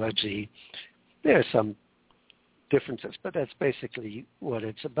anthropology. There are some differences, but that's basically what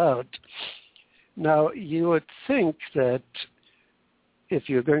it's about. Now, you would think that if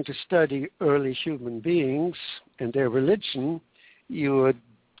you're going to study early human beings and their religion, you would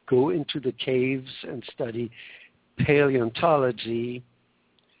go into the caves and study paleontology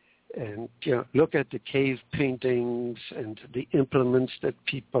and look at the cave paintings and the implements that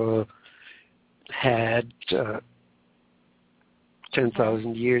people had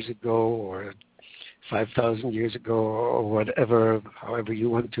 10,000 years ago or 5,000 years ago or whatever, however you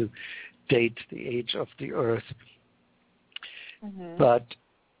want to date the age of the earth. Mm-hmm. But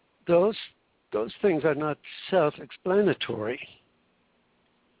those things are not self-explanatory.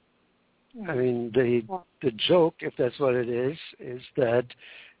 Mm-hmm. I mean, the joke, if that's what it is that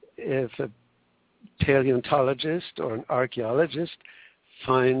if a paleontologist or an archaeologist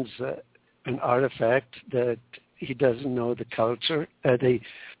finds an artifact that he doesn't know the culture, the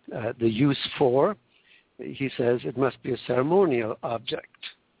use for, he says it must be a ceremonial object.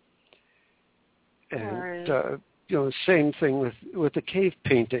 And same thing with the cave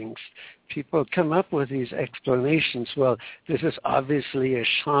paintings. People come up with these explanations. Well, this is obviously a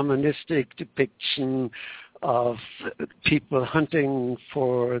shamanistic depiction of people hunting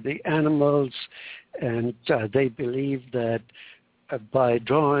for the animals, and they believe that by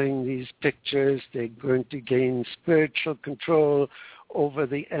drawing these pictures, they're going to gain spiritual control over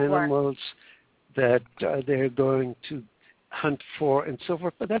the animals that they're going to hunt for and so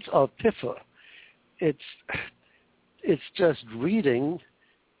forth. But that's all piffle. It's just reading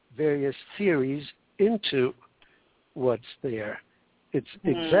various theories into what's there. It's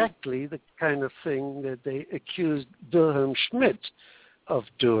exactly the kind of thing that they accused Wilhelm Schmidt of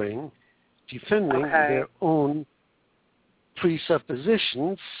doing, defending their own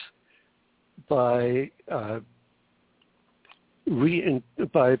presuppositions by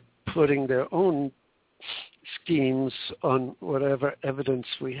by putting their own schemes on whatever evidence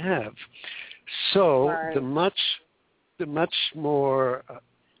we have. So Right. the much more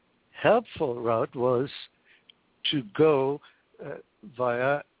helpful route was to go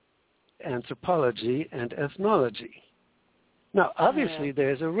via anthropology and ethnology. Now, obviously,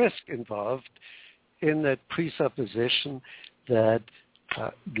 there's a risk involved in that presupposition that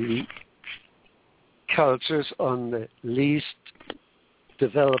the cultures on the least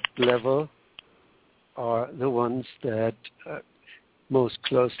developed level are the ones that most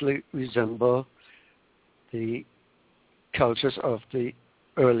closely resemble the cultures of the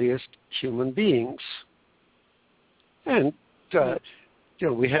earliest human beings. And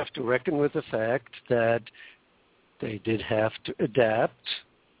we have to reckon with the fact that they did have to adapt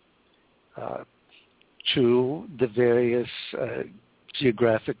to the various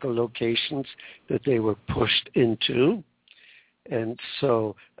geographical locations that they were pushed into. And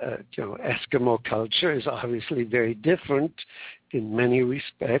so, Eskimo culture is obviously very different in many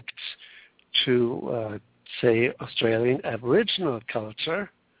respects to, say, Australian Aboriginal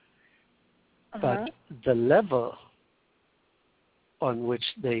culture. But the level on which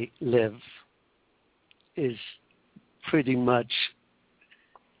they live is pretty much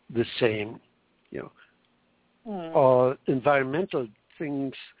the same. All environmental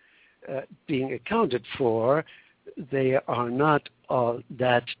things being accounted for, they are not all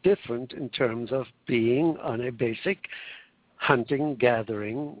that different in terms of being on a basic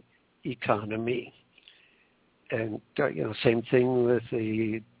hunting-gathering economy. And, same thing with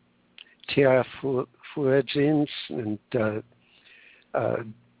the Tiarafuegians and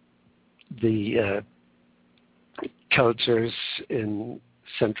the cultures in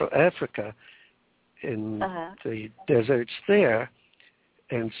Central Africa, in the deserts there.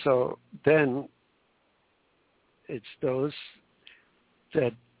 And so then it's those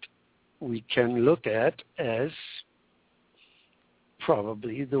that we can look at as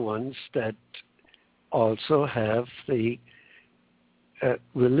probably the ones that also have the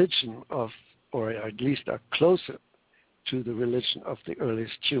religion of, or at least are closer to the religion of the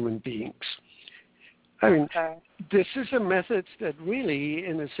earliest human beings. I mean, this is a method that really,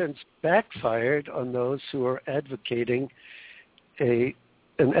 in a sense, backfired on those who are advocating an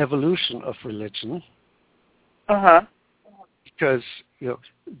evolution of religion. Because,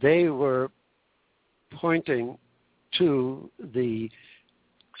 they were pointing to the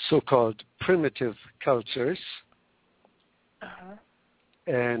so-called primitive cultures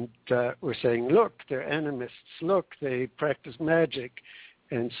and we're saying, look, they're animists, look, they practice magic,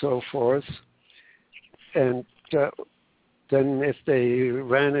 and so forth. And then if they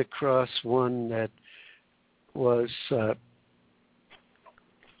ran across one that was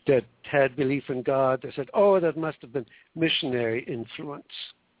that had belief in God, they said, oh, that must have been missionary influence.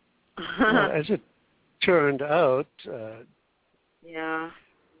 Well, as it turned out,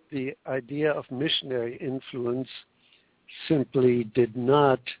 the idea of missionary influence simply did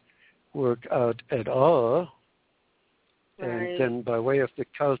not work out at all. And then by way of the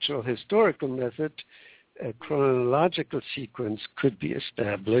cultural historical method, a chronological sequence could be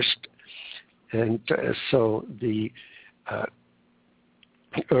established. And so the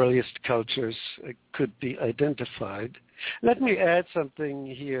earliest cultures could be identified. Let me add something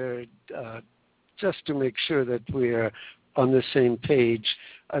here just to make sure that we're on the same page.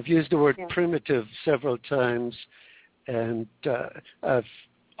 I've used the word primitive several times, and I've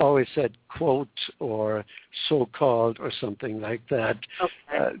always said quote or so-called or something like that.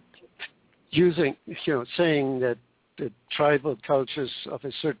 Using, saying that the tribal cultures of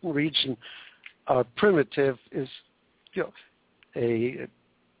a certain region are primitive is, a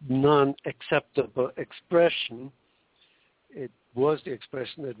non-acceptable expression. It was the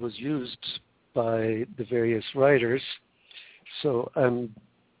expression that was used by the various writers. So I'm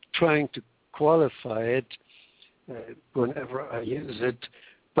trying to qualify it whenever I use it,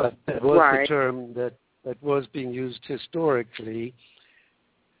 but that was the term that was being used historically.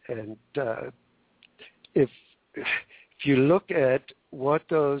 And if you look at what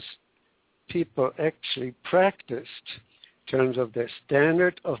those people actually practiced in terms of their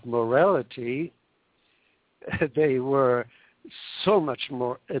standard of morality, they were so much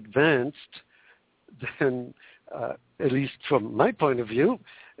more advanced than, at least from my point of view,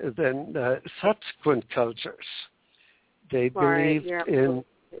 than subsequent cultures. They believed in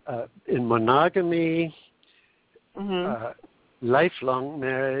monogamy, lifelong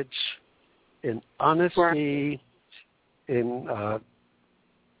marriage, in honesty, in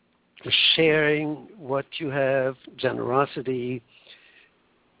sharing what you have, generosity,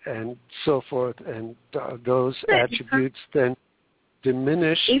 and so forth. And those attributes then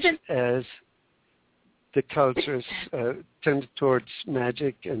diminished as the cultures tended towards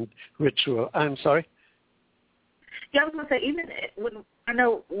magic and ritual. I'm sorry? Yeah, I was going to say, even when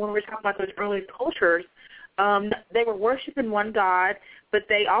we're talking about those early cultures, they were worshiping one God, but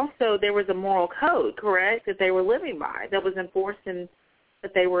there was a moral code, correct, that they were living by, that was enforced, and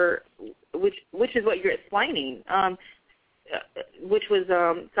that they were, which is what you're explaining, which was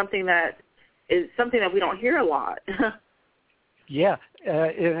something that we don't hear a lot. Yeah,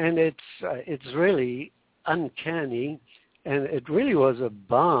 and it's really uncanny, and it really was a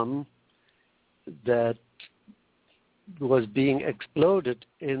bomb that was being exploded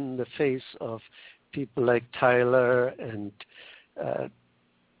in the face of people like Tyler and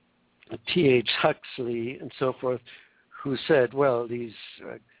T.H. Huxley and so forth, who said, well, these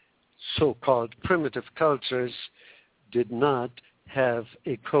so-called primitive cultures did not have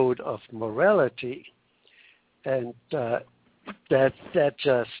a code of morality, and that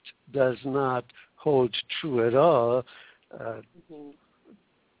just does not hold true at all.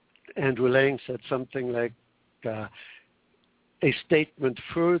 Andrew Lang said something like, a statement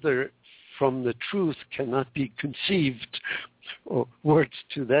further from the truth cannot be conceived, or words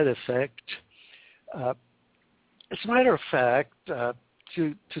to that effect. As a matter of fact, to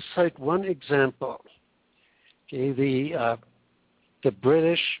cite one example, okay, the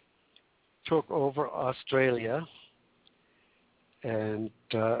British took over Australia and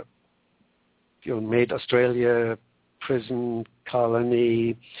made Australia a prison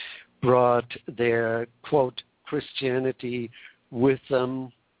colony, brought their, quote, Christianity with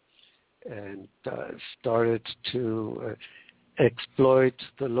them, and started to exploit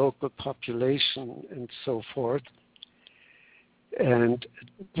the local population and so forth. And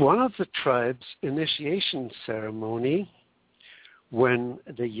one of the tribes' initiation ceremony, when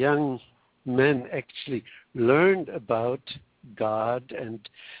the young men actually learned about God and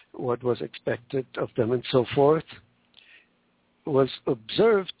what was expected of them and so forth, was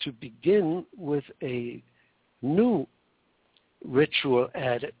observed to begin with a new ritual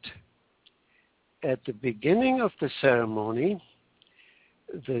added. At the beginning of the ceremony,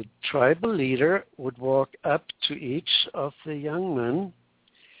 the tribal leader would walk up to each of the young men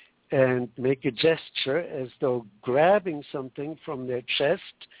and make a gesture as though grabbing something from their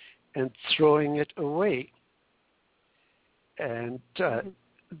chest and throwing it away. And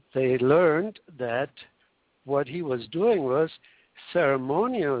they learned that what he was doing was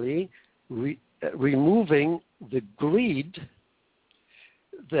ceremonially removing the greed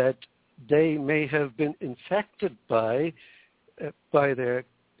that they may have been infected by their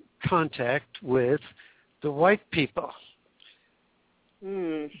contact with the white people,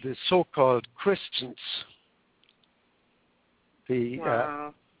 the so-called Christians. The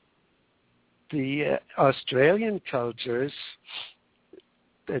Australian cultures,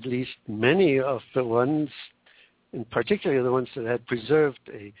 at least many of the ones, in particular the ones that had preserved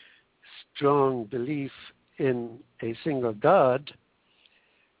a strong belief in a single God,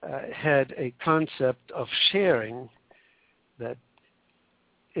 had a concept of sharing, that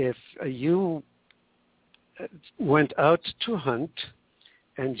if you went out to hunt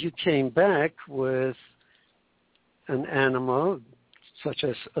and you came back with an animal, such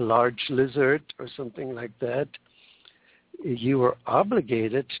as a large lizard or something like that, you were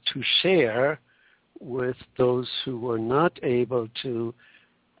obligated to share with those who were not able to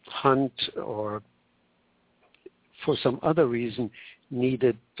hunt or for some other reason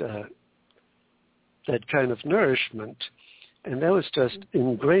needed that kind of nourishment. And that was just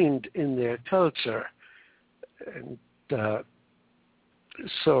ingrained in their culture. And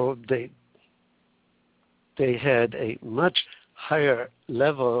so they had a much higher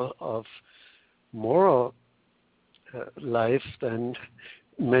level of moral life than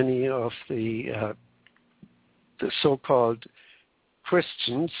many of the so-called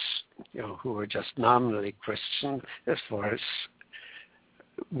Christians, who are just nominally Christian as far as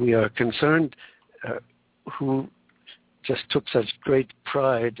we are concerned, who just took such great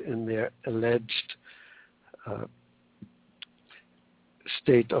pride in their alleged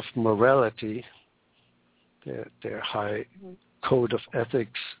state of morality, their high code of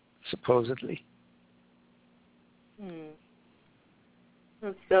ethics, supposedly.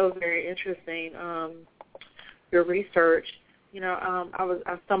 That's so very interesting. Your research,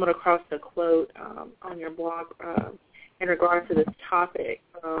 I stumbled across a quote on your blog in regard to this topic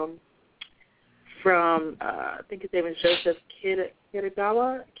from I think his name is Joseph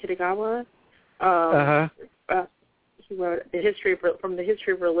Kitagawa. He wrote from the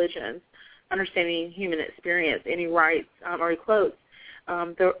history of religions, understanding human experience, and he writes, or he quotes,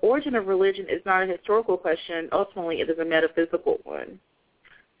 the origin of religion is not a historical question. Ultimately, it is a metaphysical one.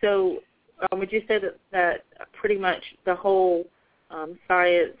 So would you say that pretty much the whole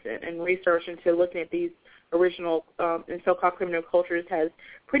science and research into looking at these original and so-called primitive cultures has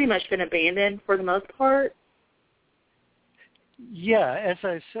pretty much been abandoned for the most part? Yeah, as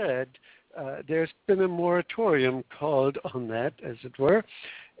I said, there's been a moratorium called on that, as it were,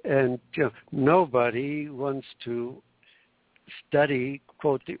 and nobody wants to study,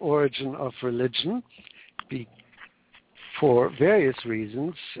 quote, the origin of religion for various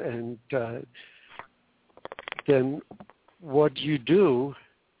reasons, and then what you do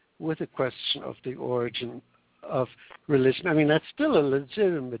with the question of the origin of religion. I mean, that's still a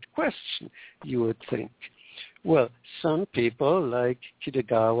legitimate question, you would think. Well, some people like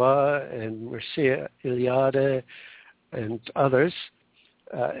Kitagawa and Mircea Eliade and others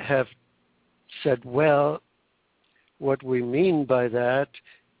have said, well, what we mean by that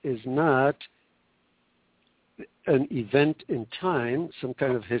is not an event in time, some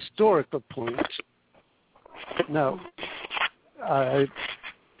kind of historical point. Now, I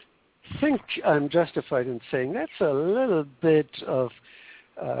think I'm justified in saying that's a little bit of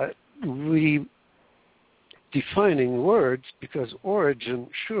redefining words, because origin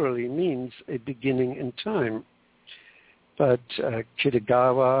surely means a beginning in time. But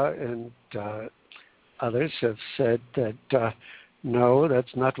Kitagawa and others have said that no,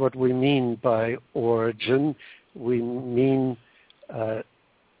 that's not what we mean by origin. We mean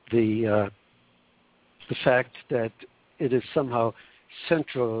the fact that it is somehow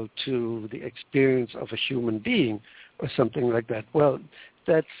central to the experience of a human being or something like that. Well,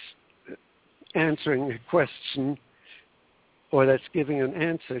 that's answering a question, or that's giving an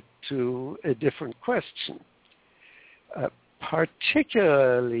answer to a different question.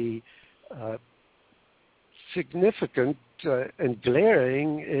 Particularly significant and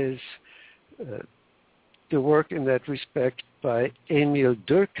glaring is the work in that respect by Emil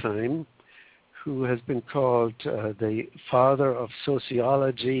Durkheim, who has been called the father of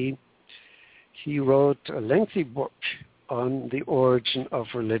sociology. He wrote a lengthy book on the origin of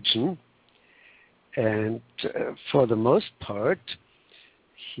religion, and for the most part,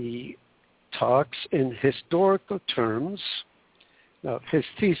 he talks in historical terms. Now, his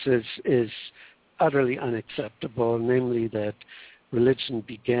thesis is utterly unacceptable, namely that religion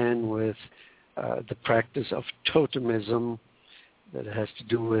began with the practice of totemism, that it has to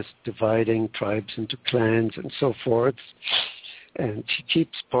do with dividing tribes into clans and so forth. And he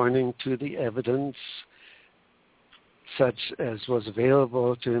keeps pointing to the evidence such as was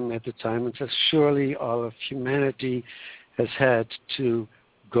available to him at the time and says, surely all of humanity has had to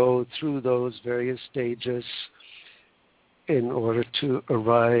go through those various stages in order to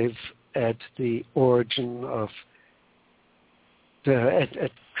arrive at the origin of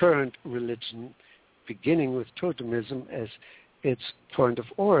at current religion, beginning with totemism as its point of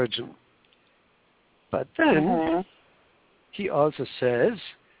origin. But then he also says,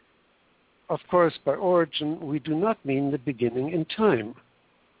 of course, by origin, we do not mean the beginning in time.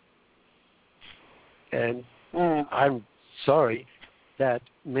 And I'm sorry, that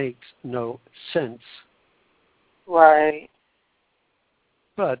makes no sense. Right.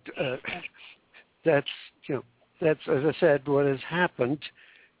 But that's, as I said, what has happened.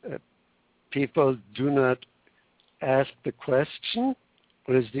 People do not ask the question,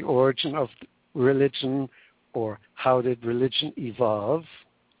 what is the origin of religion, or how did religion evolve?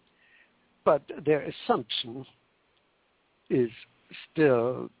 But their assumption is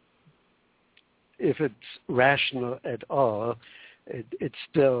still, if it's rational at all, it's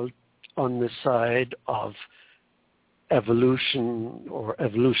still on the side of evolution or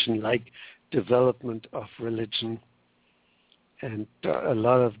evolution-like development of religion. And a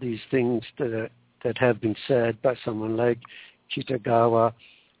lot of these things that have been said by someone like Kitagawa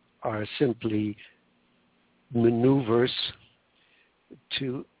are simply maneuvers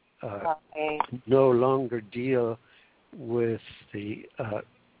to no longer deal with the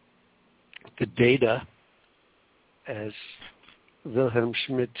data as Wilhelm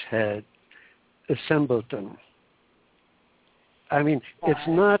Schmidt had assembled them. I mean, it's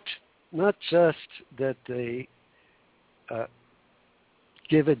not just that they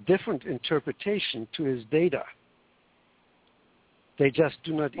give a different interpretation to his data. They just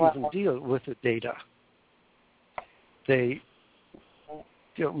do not even deal with the data. They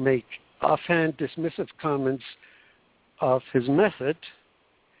make offhand dismissive comments of his method,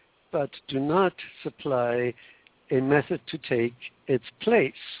 but do not supply a method to take its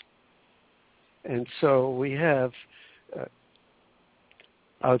place. And so we have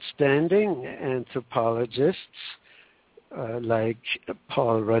outstanding anthropologists like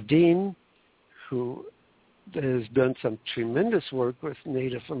Paul Radin, who has done some tremendous work with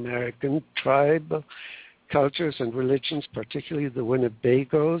Native American tribal cultures and religions, particularly the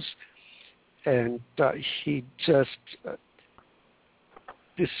Winnebagos, and he just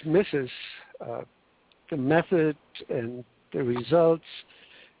dismisses the method and the results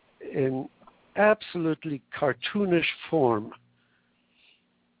in absolutely cartoonish form.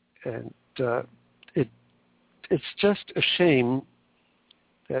 And it's just a shame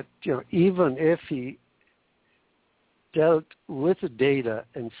that, even if he dealt with the data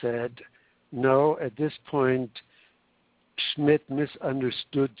and said, no, at this point, Schmidt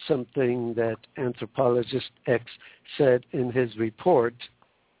misunderstood something that anthropologist X said in his report,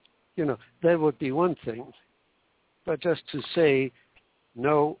 that would be one thing. But just to say,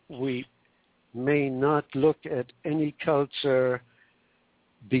 no, we may not look at any culture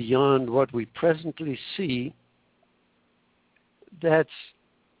beyond what we presently see, that's,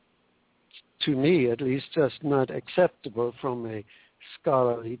 to me at least, just not acceptable from a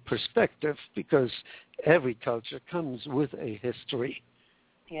scholarly perspective, because every culture comes with a history.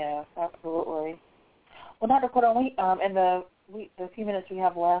 Yes, absolutely. Well, Dr. Corduan, in the few minutes we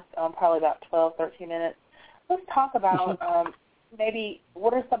have left, probably about 12, 13 minutes, let's talk about maybe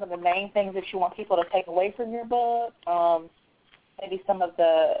what are some of the main things that you want people to take away from your book, maybe some of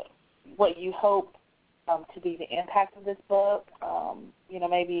what you hope to be the impact of this book,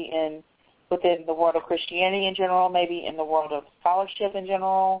 maybe within the world of Christianity in general, maybe in the world of scholarship in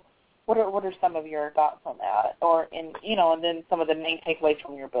general. What are some of your thoughts on that, and then some of the main takeaways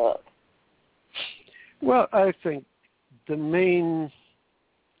from your book? Well, I think the main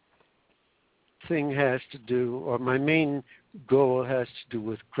thing has to do, or my main goal has to do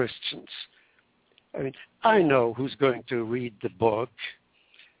with Christians. I mean, I know who's going to read the book,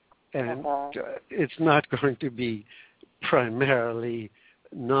 and it's not going to be primarily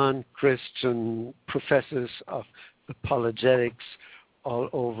non-Christian professors of apologetics all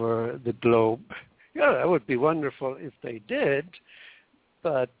over the globe. That would be wonderful if they did,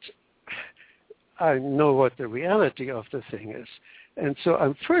 but I know what the reality of the thing is. And so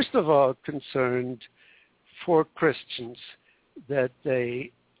I'm first of all concerned for Christians that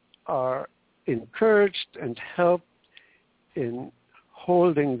they are encouraged and helped in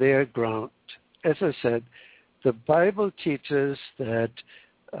holding their ground. As I said, the Bible teaches that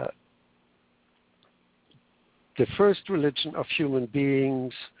the first religion of human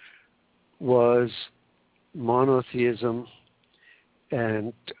beings was monotheism,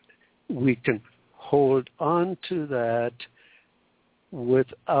 and we can hold on to that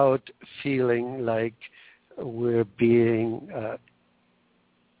without feeling like we're being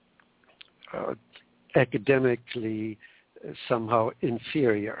academically somehow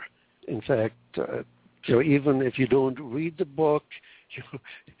inferior. In fact, even if you don't read the book, you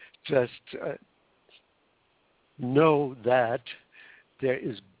just know that there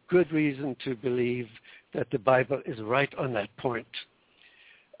is good reason to believe that the Bible is right on that point.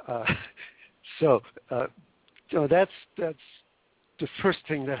 So that's the first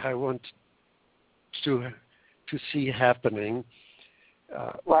thing that I want to see happening.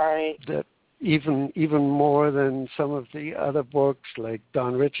 Right. That even more than some of the other books like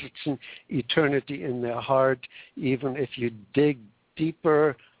Don Richardson, Eternity in Their Heart, even if you dig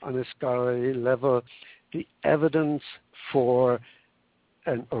deeper on a scholarly level, the evidence for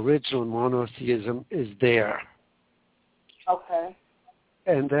an original monotheism is there. Okay.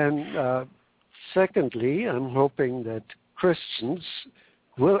 And then secondly, I'm hoping that Christians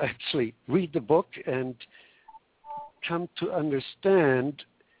will actually read the book and come to understand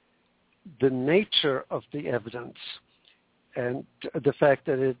the nature of the evidence and the fact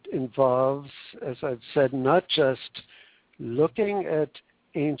that it involves, as I've said, not just looking at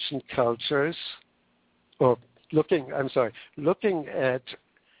ancient cultures, or looking at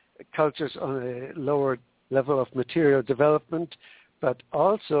cultures on a lower level of material development, but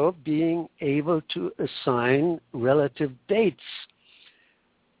also being able to assign relative dates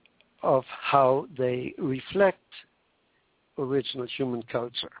of how they reflect original human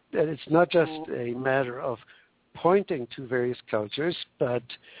culture. That it's not just a matter of pointing to various cultures, but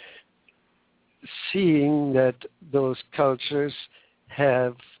seeing that those cultures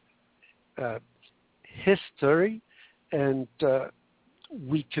have history, and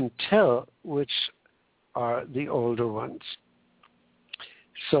we can tell which are the older ones.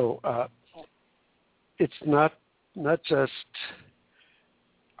 So it's not just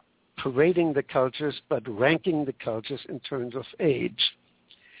parading the cultures, but ranking the cultures in terms of age.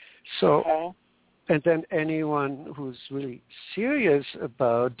 So, and then anyone who's really serious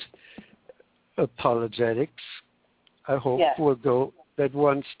about apologetics I hope we'll go that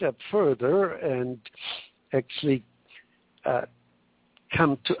one step further and actually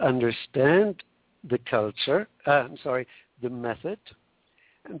come to understand the culture, the method,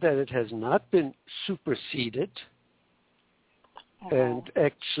 and that it has not been superseded, and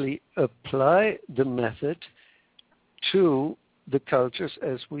actually apply the method to the cultures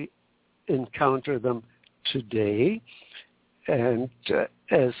as we encounter them today, and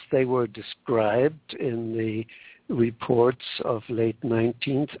as they were described in the reports of late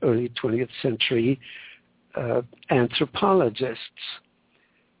 19th, early 20th century anthropologists.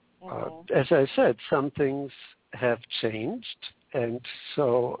 As I said, some things have changed, and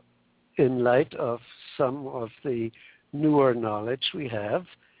so in light of some of the newer knowledge we have,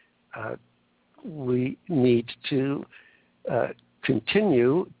 we need to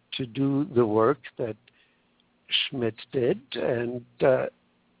continue to do the work that Schmidt did and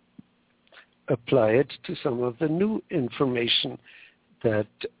apply it to some of the new information that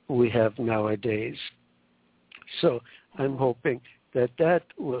we have nowadays. So I'm hoping that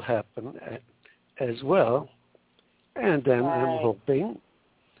will happen as well. And then I'm hoping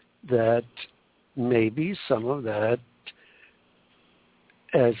that maybe some of that,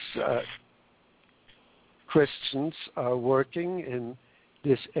 as Christians are working in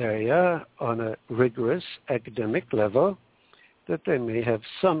this area on a rigorous academic level, that they may have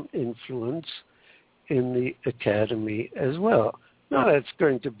some influence in the academy as well. Now, it's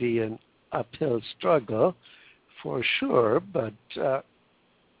going to be an uphill struggle for sure, but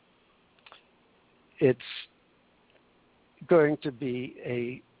it's going to be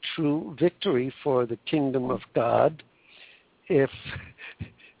a true victory for the kingdom of God if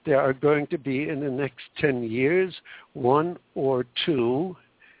there are going to be in the next 10 years one or two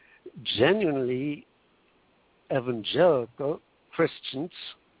genuinely evangelical Christians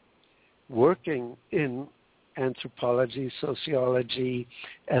working in anthropology, sociology,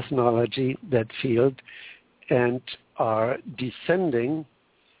 ethnology, that field, and are defending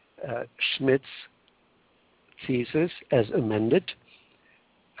Schmidt's thesis as amended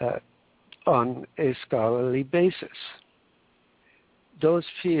on a scholarly basis. Those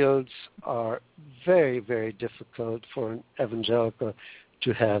fields are very, very difficult for an evangelical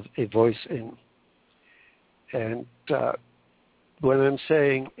to have a voice in. And when I'm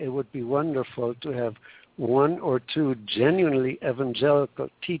saying it would be wonderful to have one or two genuinely evangelical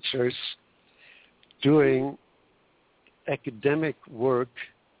teachers doing academic work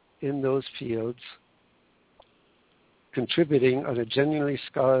in those fields, contributing on a genuinely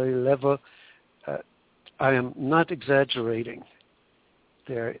scholarly level, I am not exaggerating.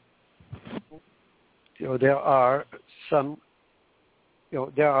 There are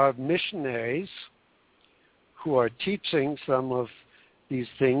missionaries who are teaching some of these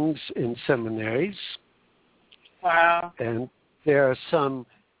things in seminaries. Wow. And there are some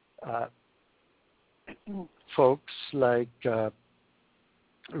folks like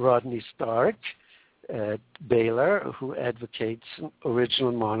Rodney Stark at Baylor who advocates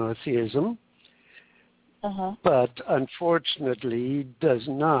original monotheism, but unfortunately does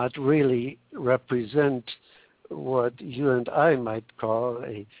not really represent what you and I might call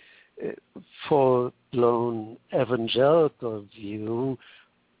a full-blown evangelical view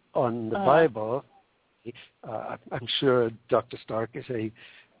on the Bible. I'm sure Dr. Stark is a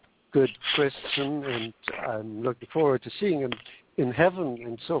good Christian, and I'm looking forward to seeing him in heaven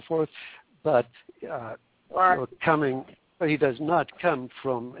and so forth, but he does not come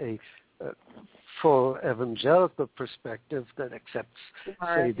from a full evangelical perspective that accepts,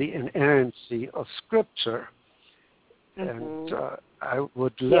 say, the inerrancy of Scripture. And I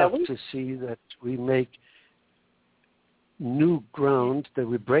would love to see that we make new ground, that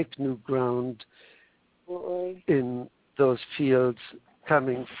we break new ground in those fields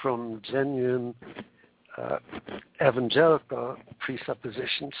coming from genuine evangelical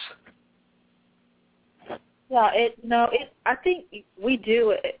presuppositions. I think we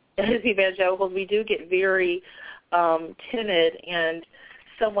do, as evangelicals, we do get very timid and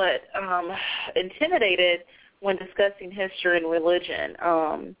somewhat intimidated when discussing history and religion,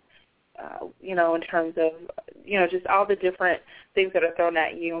 in terms of, just all the different things that are thrown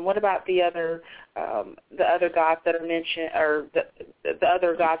at you. And what about the other gods that are mentioned, or the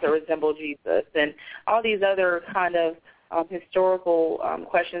other gods that resemble Jesus, and all these other kind of historical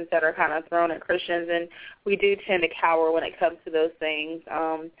questions that are kind of thrown at Christians, and we do tend to cower when it comes to those things.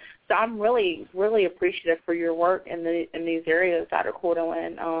 So I'm really, really appreciative for your work in these areas, Dr.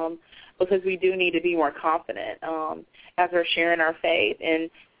 Corduan, because we do need to be more confident as we're sharing our faith, and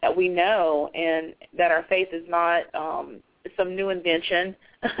that we know, and that our faith is not some new invention,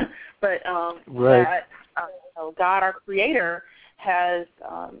 but that God, our Creator, has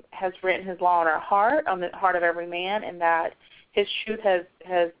written His law on our heart, on the heart of every man, and that His truth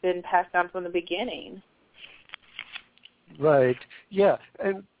has been passed down from the beginning. Right. Yeah,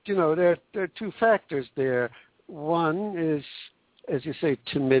 and there are two factors there. One is, as you say,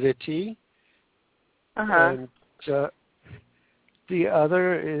 timidity, and the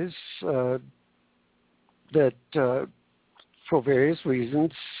other is that for various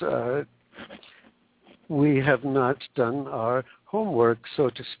reasons we have not done our homework, so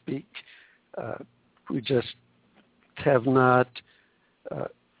to speak. We just have not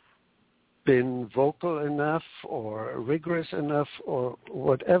been vocal enough or rigorous enough or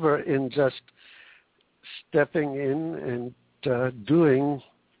whatever in just stepping in and doing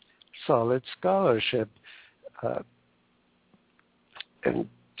solid scholarship. And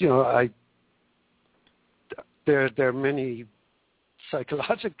there are many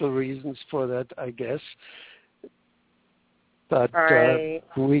psychological reasons for that, I guess. But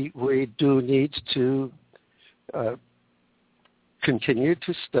we do need to continue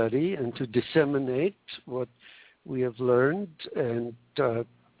to study and to disseminate what we have learned. And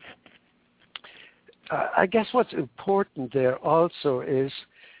I guess what's important there also is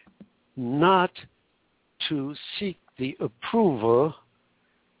not to seek the approval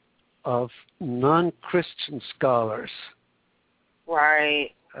of non-Christian scholars.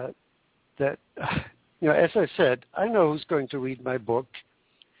 Right. As I said, I know who's going to read my book,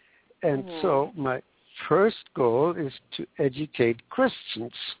 and so my first goal is to educate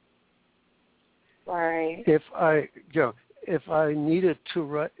Christians. Right. If I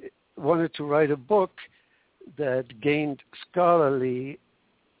wanted to write a book that gained scholarly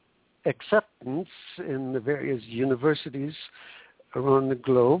acceptance in the various universities around the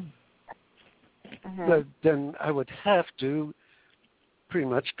globe, then I would have to pretty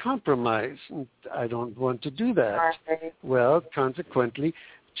much compromise, and I don't want to do that. Right. Well, consequently,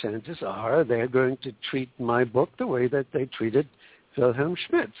 chances are they're going to treat my book the way that they treated Wilhelm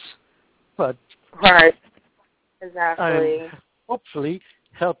Schmidt's. But right, exactly. I'm hopefully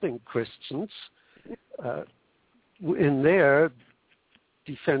helping Christians in their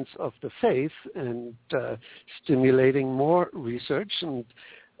defense of the faith and stimulating more research. And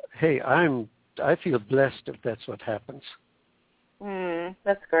hey, I feel blessed if that's what happens.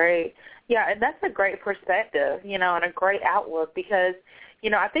 That's great. Yeah, and that's a great perspective, and a great outlook, because,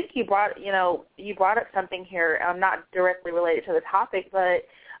 I think you brought up something here, not directly related to the topic, but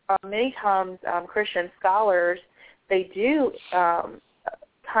many times Christian scholars, they do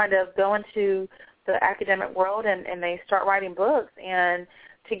kind of go into the academic world and they start writing books, and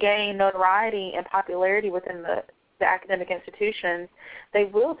to gain notoriety and popularity within the academic institutions, they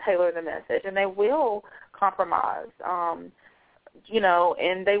will tailor the message and they will compromise, and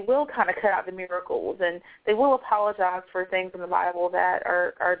they will kind of cut out the miracles, and they will apologize for things in the Bible that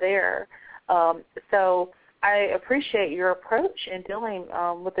are there. So I appreciate your approach in dealing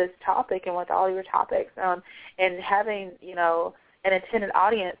with this topic and with all your topics, and having, an intended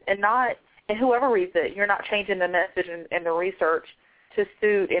audience, and whoever reads it, you're not changing the message and the research to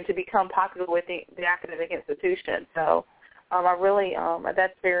suit and to become popular with the academic institution. So I really,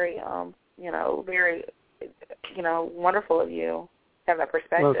 that's very, very, wonderful of you to have that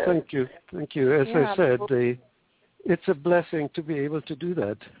perspective. Well, thank you. Thank you. As I said, it's a blessing to be able to do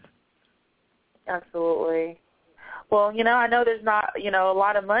that. Absolutely. Well, I know there's not, a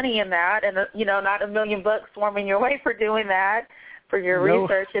lot of money in that, and, not $1 million swarming your way for doing that, for your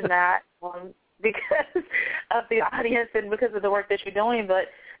research in that, because of the audience and because of the work that you're doing. But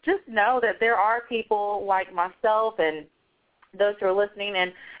just know that there are people like myself and those who are listening,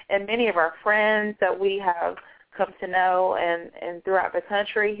 and many of our friends that we have come to know and throughout the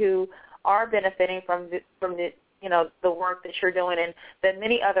country who are benefiting from the the work that you're doing, and that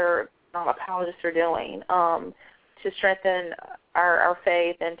many other apologists are doing to strengthen our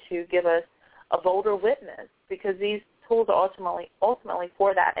faith and to give us a bolder witness, because these tools are ultimately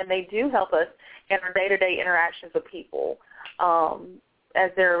for that, and they do help us in our day-to-day interactions with people.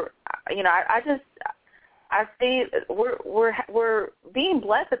 As they're, I see we're being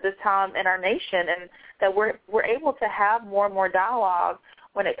blessed at this time in our nation, and that we're able to have more and more dialogue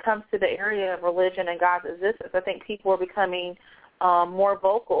when it comes to the area of religion and God's existence. I think people are becoming more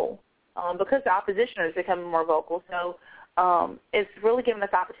vocal because the opposition is becoming more vocal. So it's really given us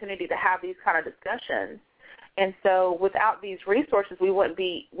opportunity to have these kind of discussions. And so without these resources, we wouldn't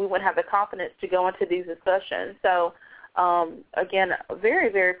have the confidence to go into these discussions. So again, very,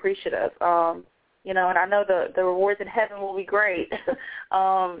 very appreciative. And I know the rewards in heaven will be great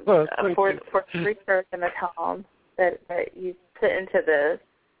for the research and the time that you put into this.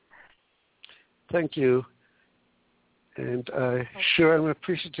 Thank you. And I sure am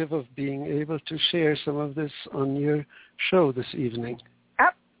appreciative of being able to share some of this on your show this evening.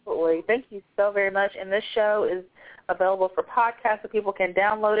 Absolutely. Thank you so very much. And this show is available for podcasts so people can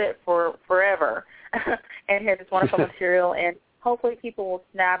download it for forever and hear this wonderful material. And hopefully people will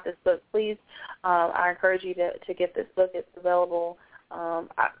snap this book. Please, I encourage you to get this book. It's available.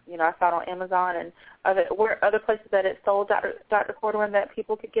 I saw it on Amazon and other places that it's sold, Dr. Corduan, that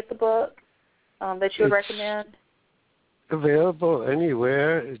people could get the book that you would recommend. Available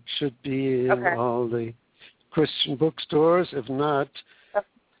anywhere. It should be in all the Christian bookstores. If not,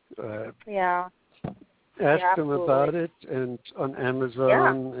 ask them about it, and on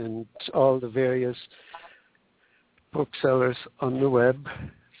Amazon and all the various booksellers on the web.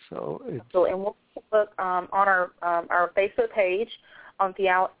 So it's and we'll put the book on our Facebook page, on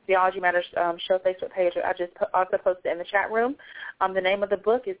Theology Matters show Facebook page. I just also posted it in the chat room. The name of the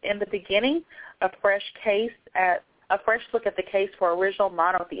book is In the Beginning: A Fresh Look at the Case for Original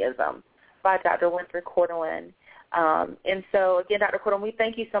Monotheism by Dr. Winter Corduan. And so, again, Dr. Corduan, we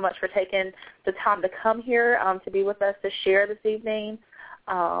thank you so much for taking the time to come here to be with us to share this evening.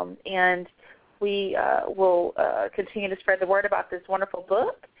 And we will continue to spread the word about this wonderful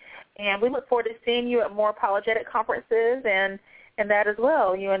book. And we look forward to seeing you at more apologetic conferences and that as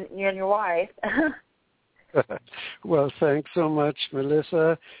well, you and your wife. Well, thanks so much,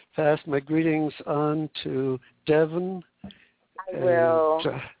 Melissa. Pass my greetings on to Devin. I will.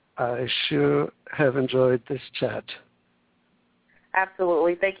 I sure have enjoyed this chat.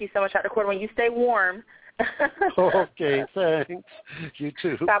 Absolutely. Thank you so much, Dr. Corduan. You stay warm. Okay, thanks. You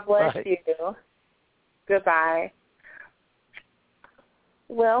too. God bless Bye. you. Goodbye.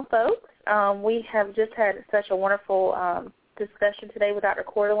 Well, folks, we have just had such a wonderful discussion today with Dr.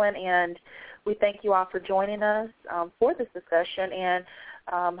 Corduan, and we thank you all for joining us for this discussion, and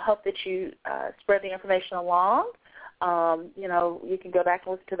hope that you spread the information along. You can go back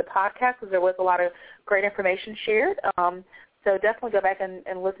and listen to the podcast because there was a lot of great information shared. So definitely go back and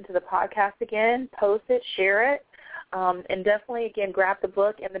listen to the podcast again, post it, share it, and definitely, again, grab the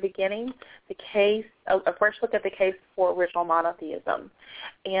book In the Beginning, the case, a fresh look at the case for original monotheism.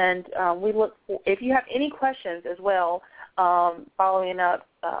 And if you have any questions as well, following up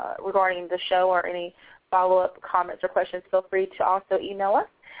regarding the show or any follow-up comments or questions, feel free to also email us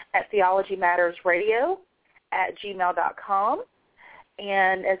at theologymattersradio@gmail.com.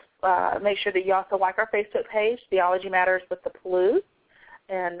 And make sure that you also like our Facebook page, Theology Matters with the Pellews.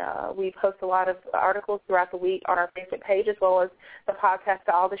 And we post a lot of articles throughout the week on our Facebook page, as well as the podcast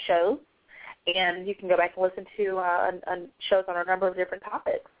to all the shows. And you can go back and listen to shows on a number of different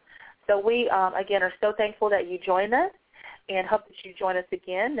topics. So we, again, are so thankful that you joined us, and hope that you join us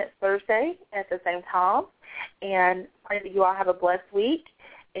again next Thursday at the same time. And pray that you all have a blessed week,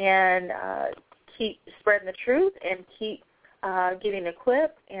 and keep spreading the truth, and keep getting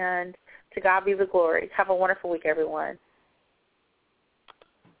equipped, and to God be the glory. Have a wonderful week, everyone.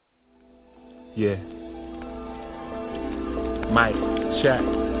 Yeah. Mic check.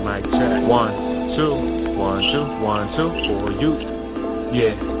 1, 2, 1, 2, 1, 2 for you.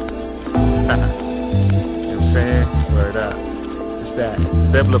 Yeah. You know what I'm saying? Word up. It's that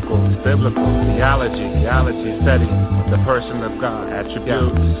biblical theology study the person of God,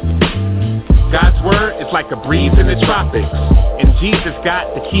 attributes. God's word is like a breeze in the tropics, and Jesus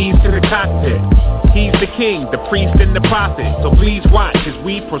got the keys to the cockpit. He's the king, the priest, and the prophet. So please watch as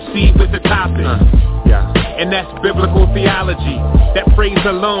we proceed with the topic. And that's biblical theology. That phrase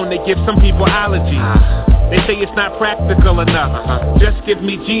alone, they give some people allergies. They say it's not practical enough. Just give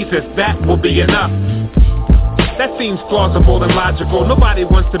me Jesus, that will be enough. That seems plausible and logical. Nobody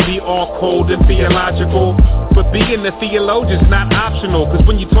wants to be all cold and theological. But being a theologian's not optional, because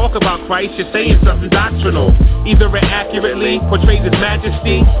when you talk about Christ, you're saying something doctrinal. Either it accurately portrays his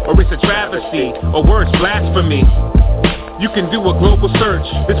majesty, or it's a travesty, or worse, blasphemy. You can do a global search.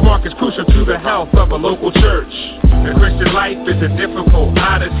 This mark is crucial to the health of a local church. The Christian life is a difficult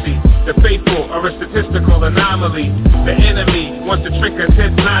odyssey. The faithful are a statistical anomaly. The enemy wants to trick us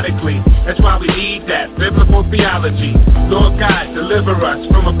hypnotically. That's why we need that biblical theology. Lord God, deliver us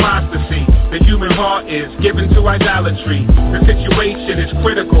from apostasy. The human heart is given to idolatry. The situation is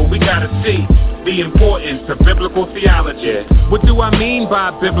critical. We gotta see the importance of biblical theology. What do I mean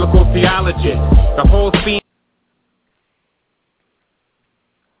by biblical theology? The whole theme.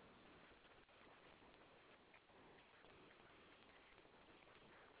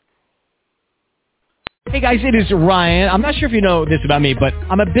 Hey guys, it is Ryan. I'm not sure if you know this about me, but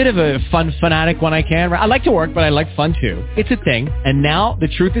I'm a bit of a fun fanatic when I can. I like to work, but I like fun too. It's a thing. And now the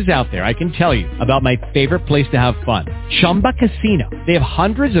truth is out there. I can tell you about my favorite place to have fun. Chumba Casino. They have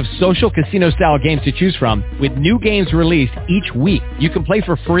hundreds of social casino style games to choose from with new games released each week. You can play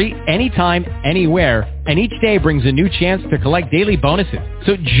for free anytime, anywhere. And each day brings a new chance to collect daily bonuses.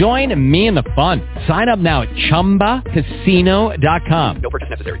 So join me in the fun. Sign up now at ChumbaCasino.com. No purchase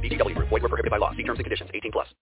necessary. VGW Group. Void where prohibited by law. See terms and conditions. 18+.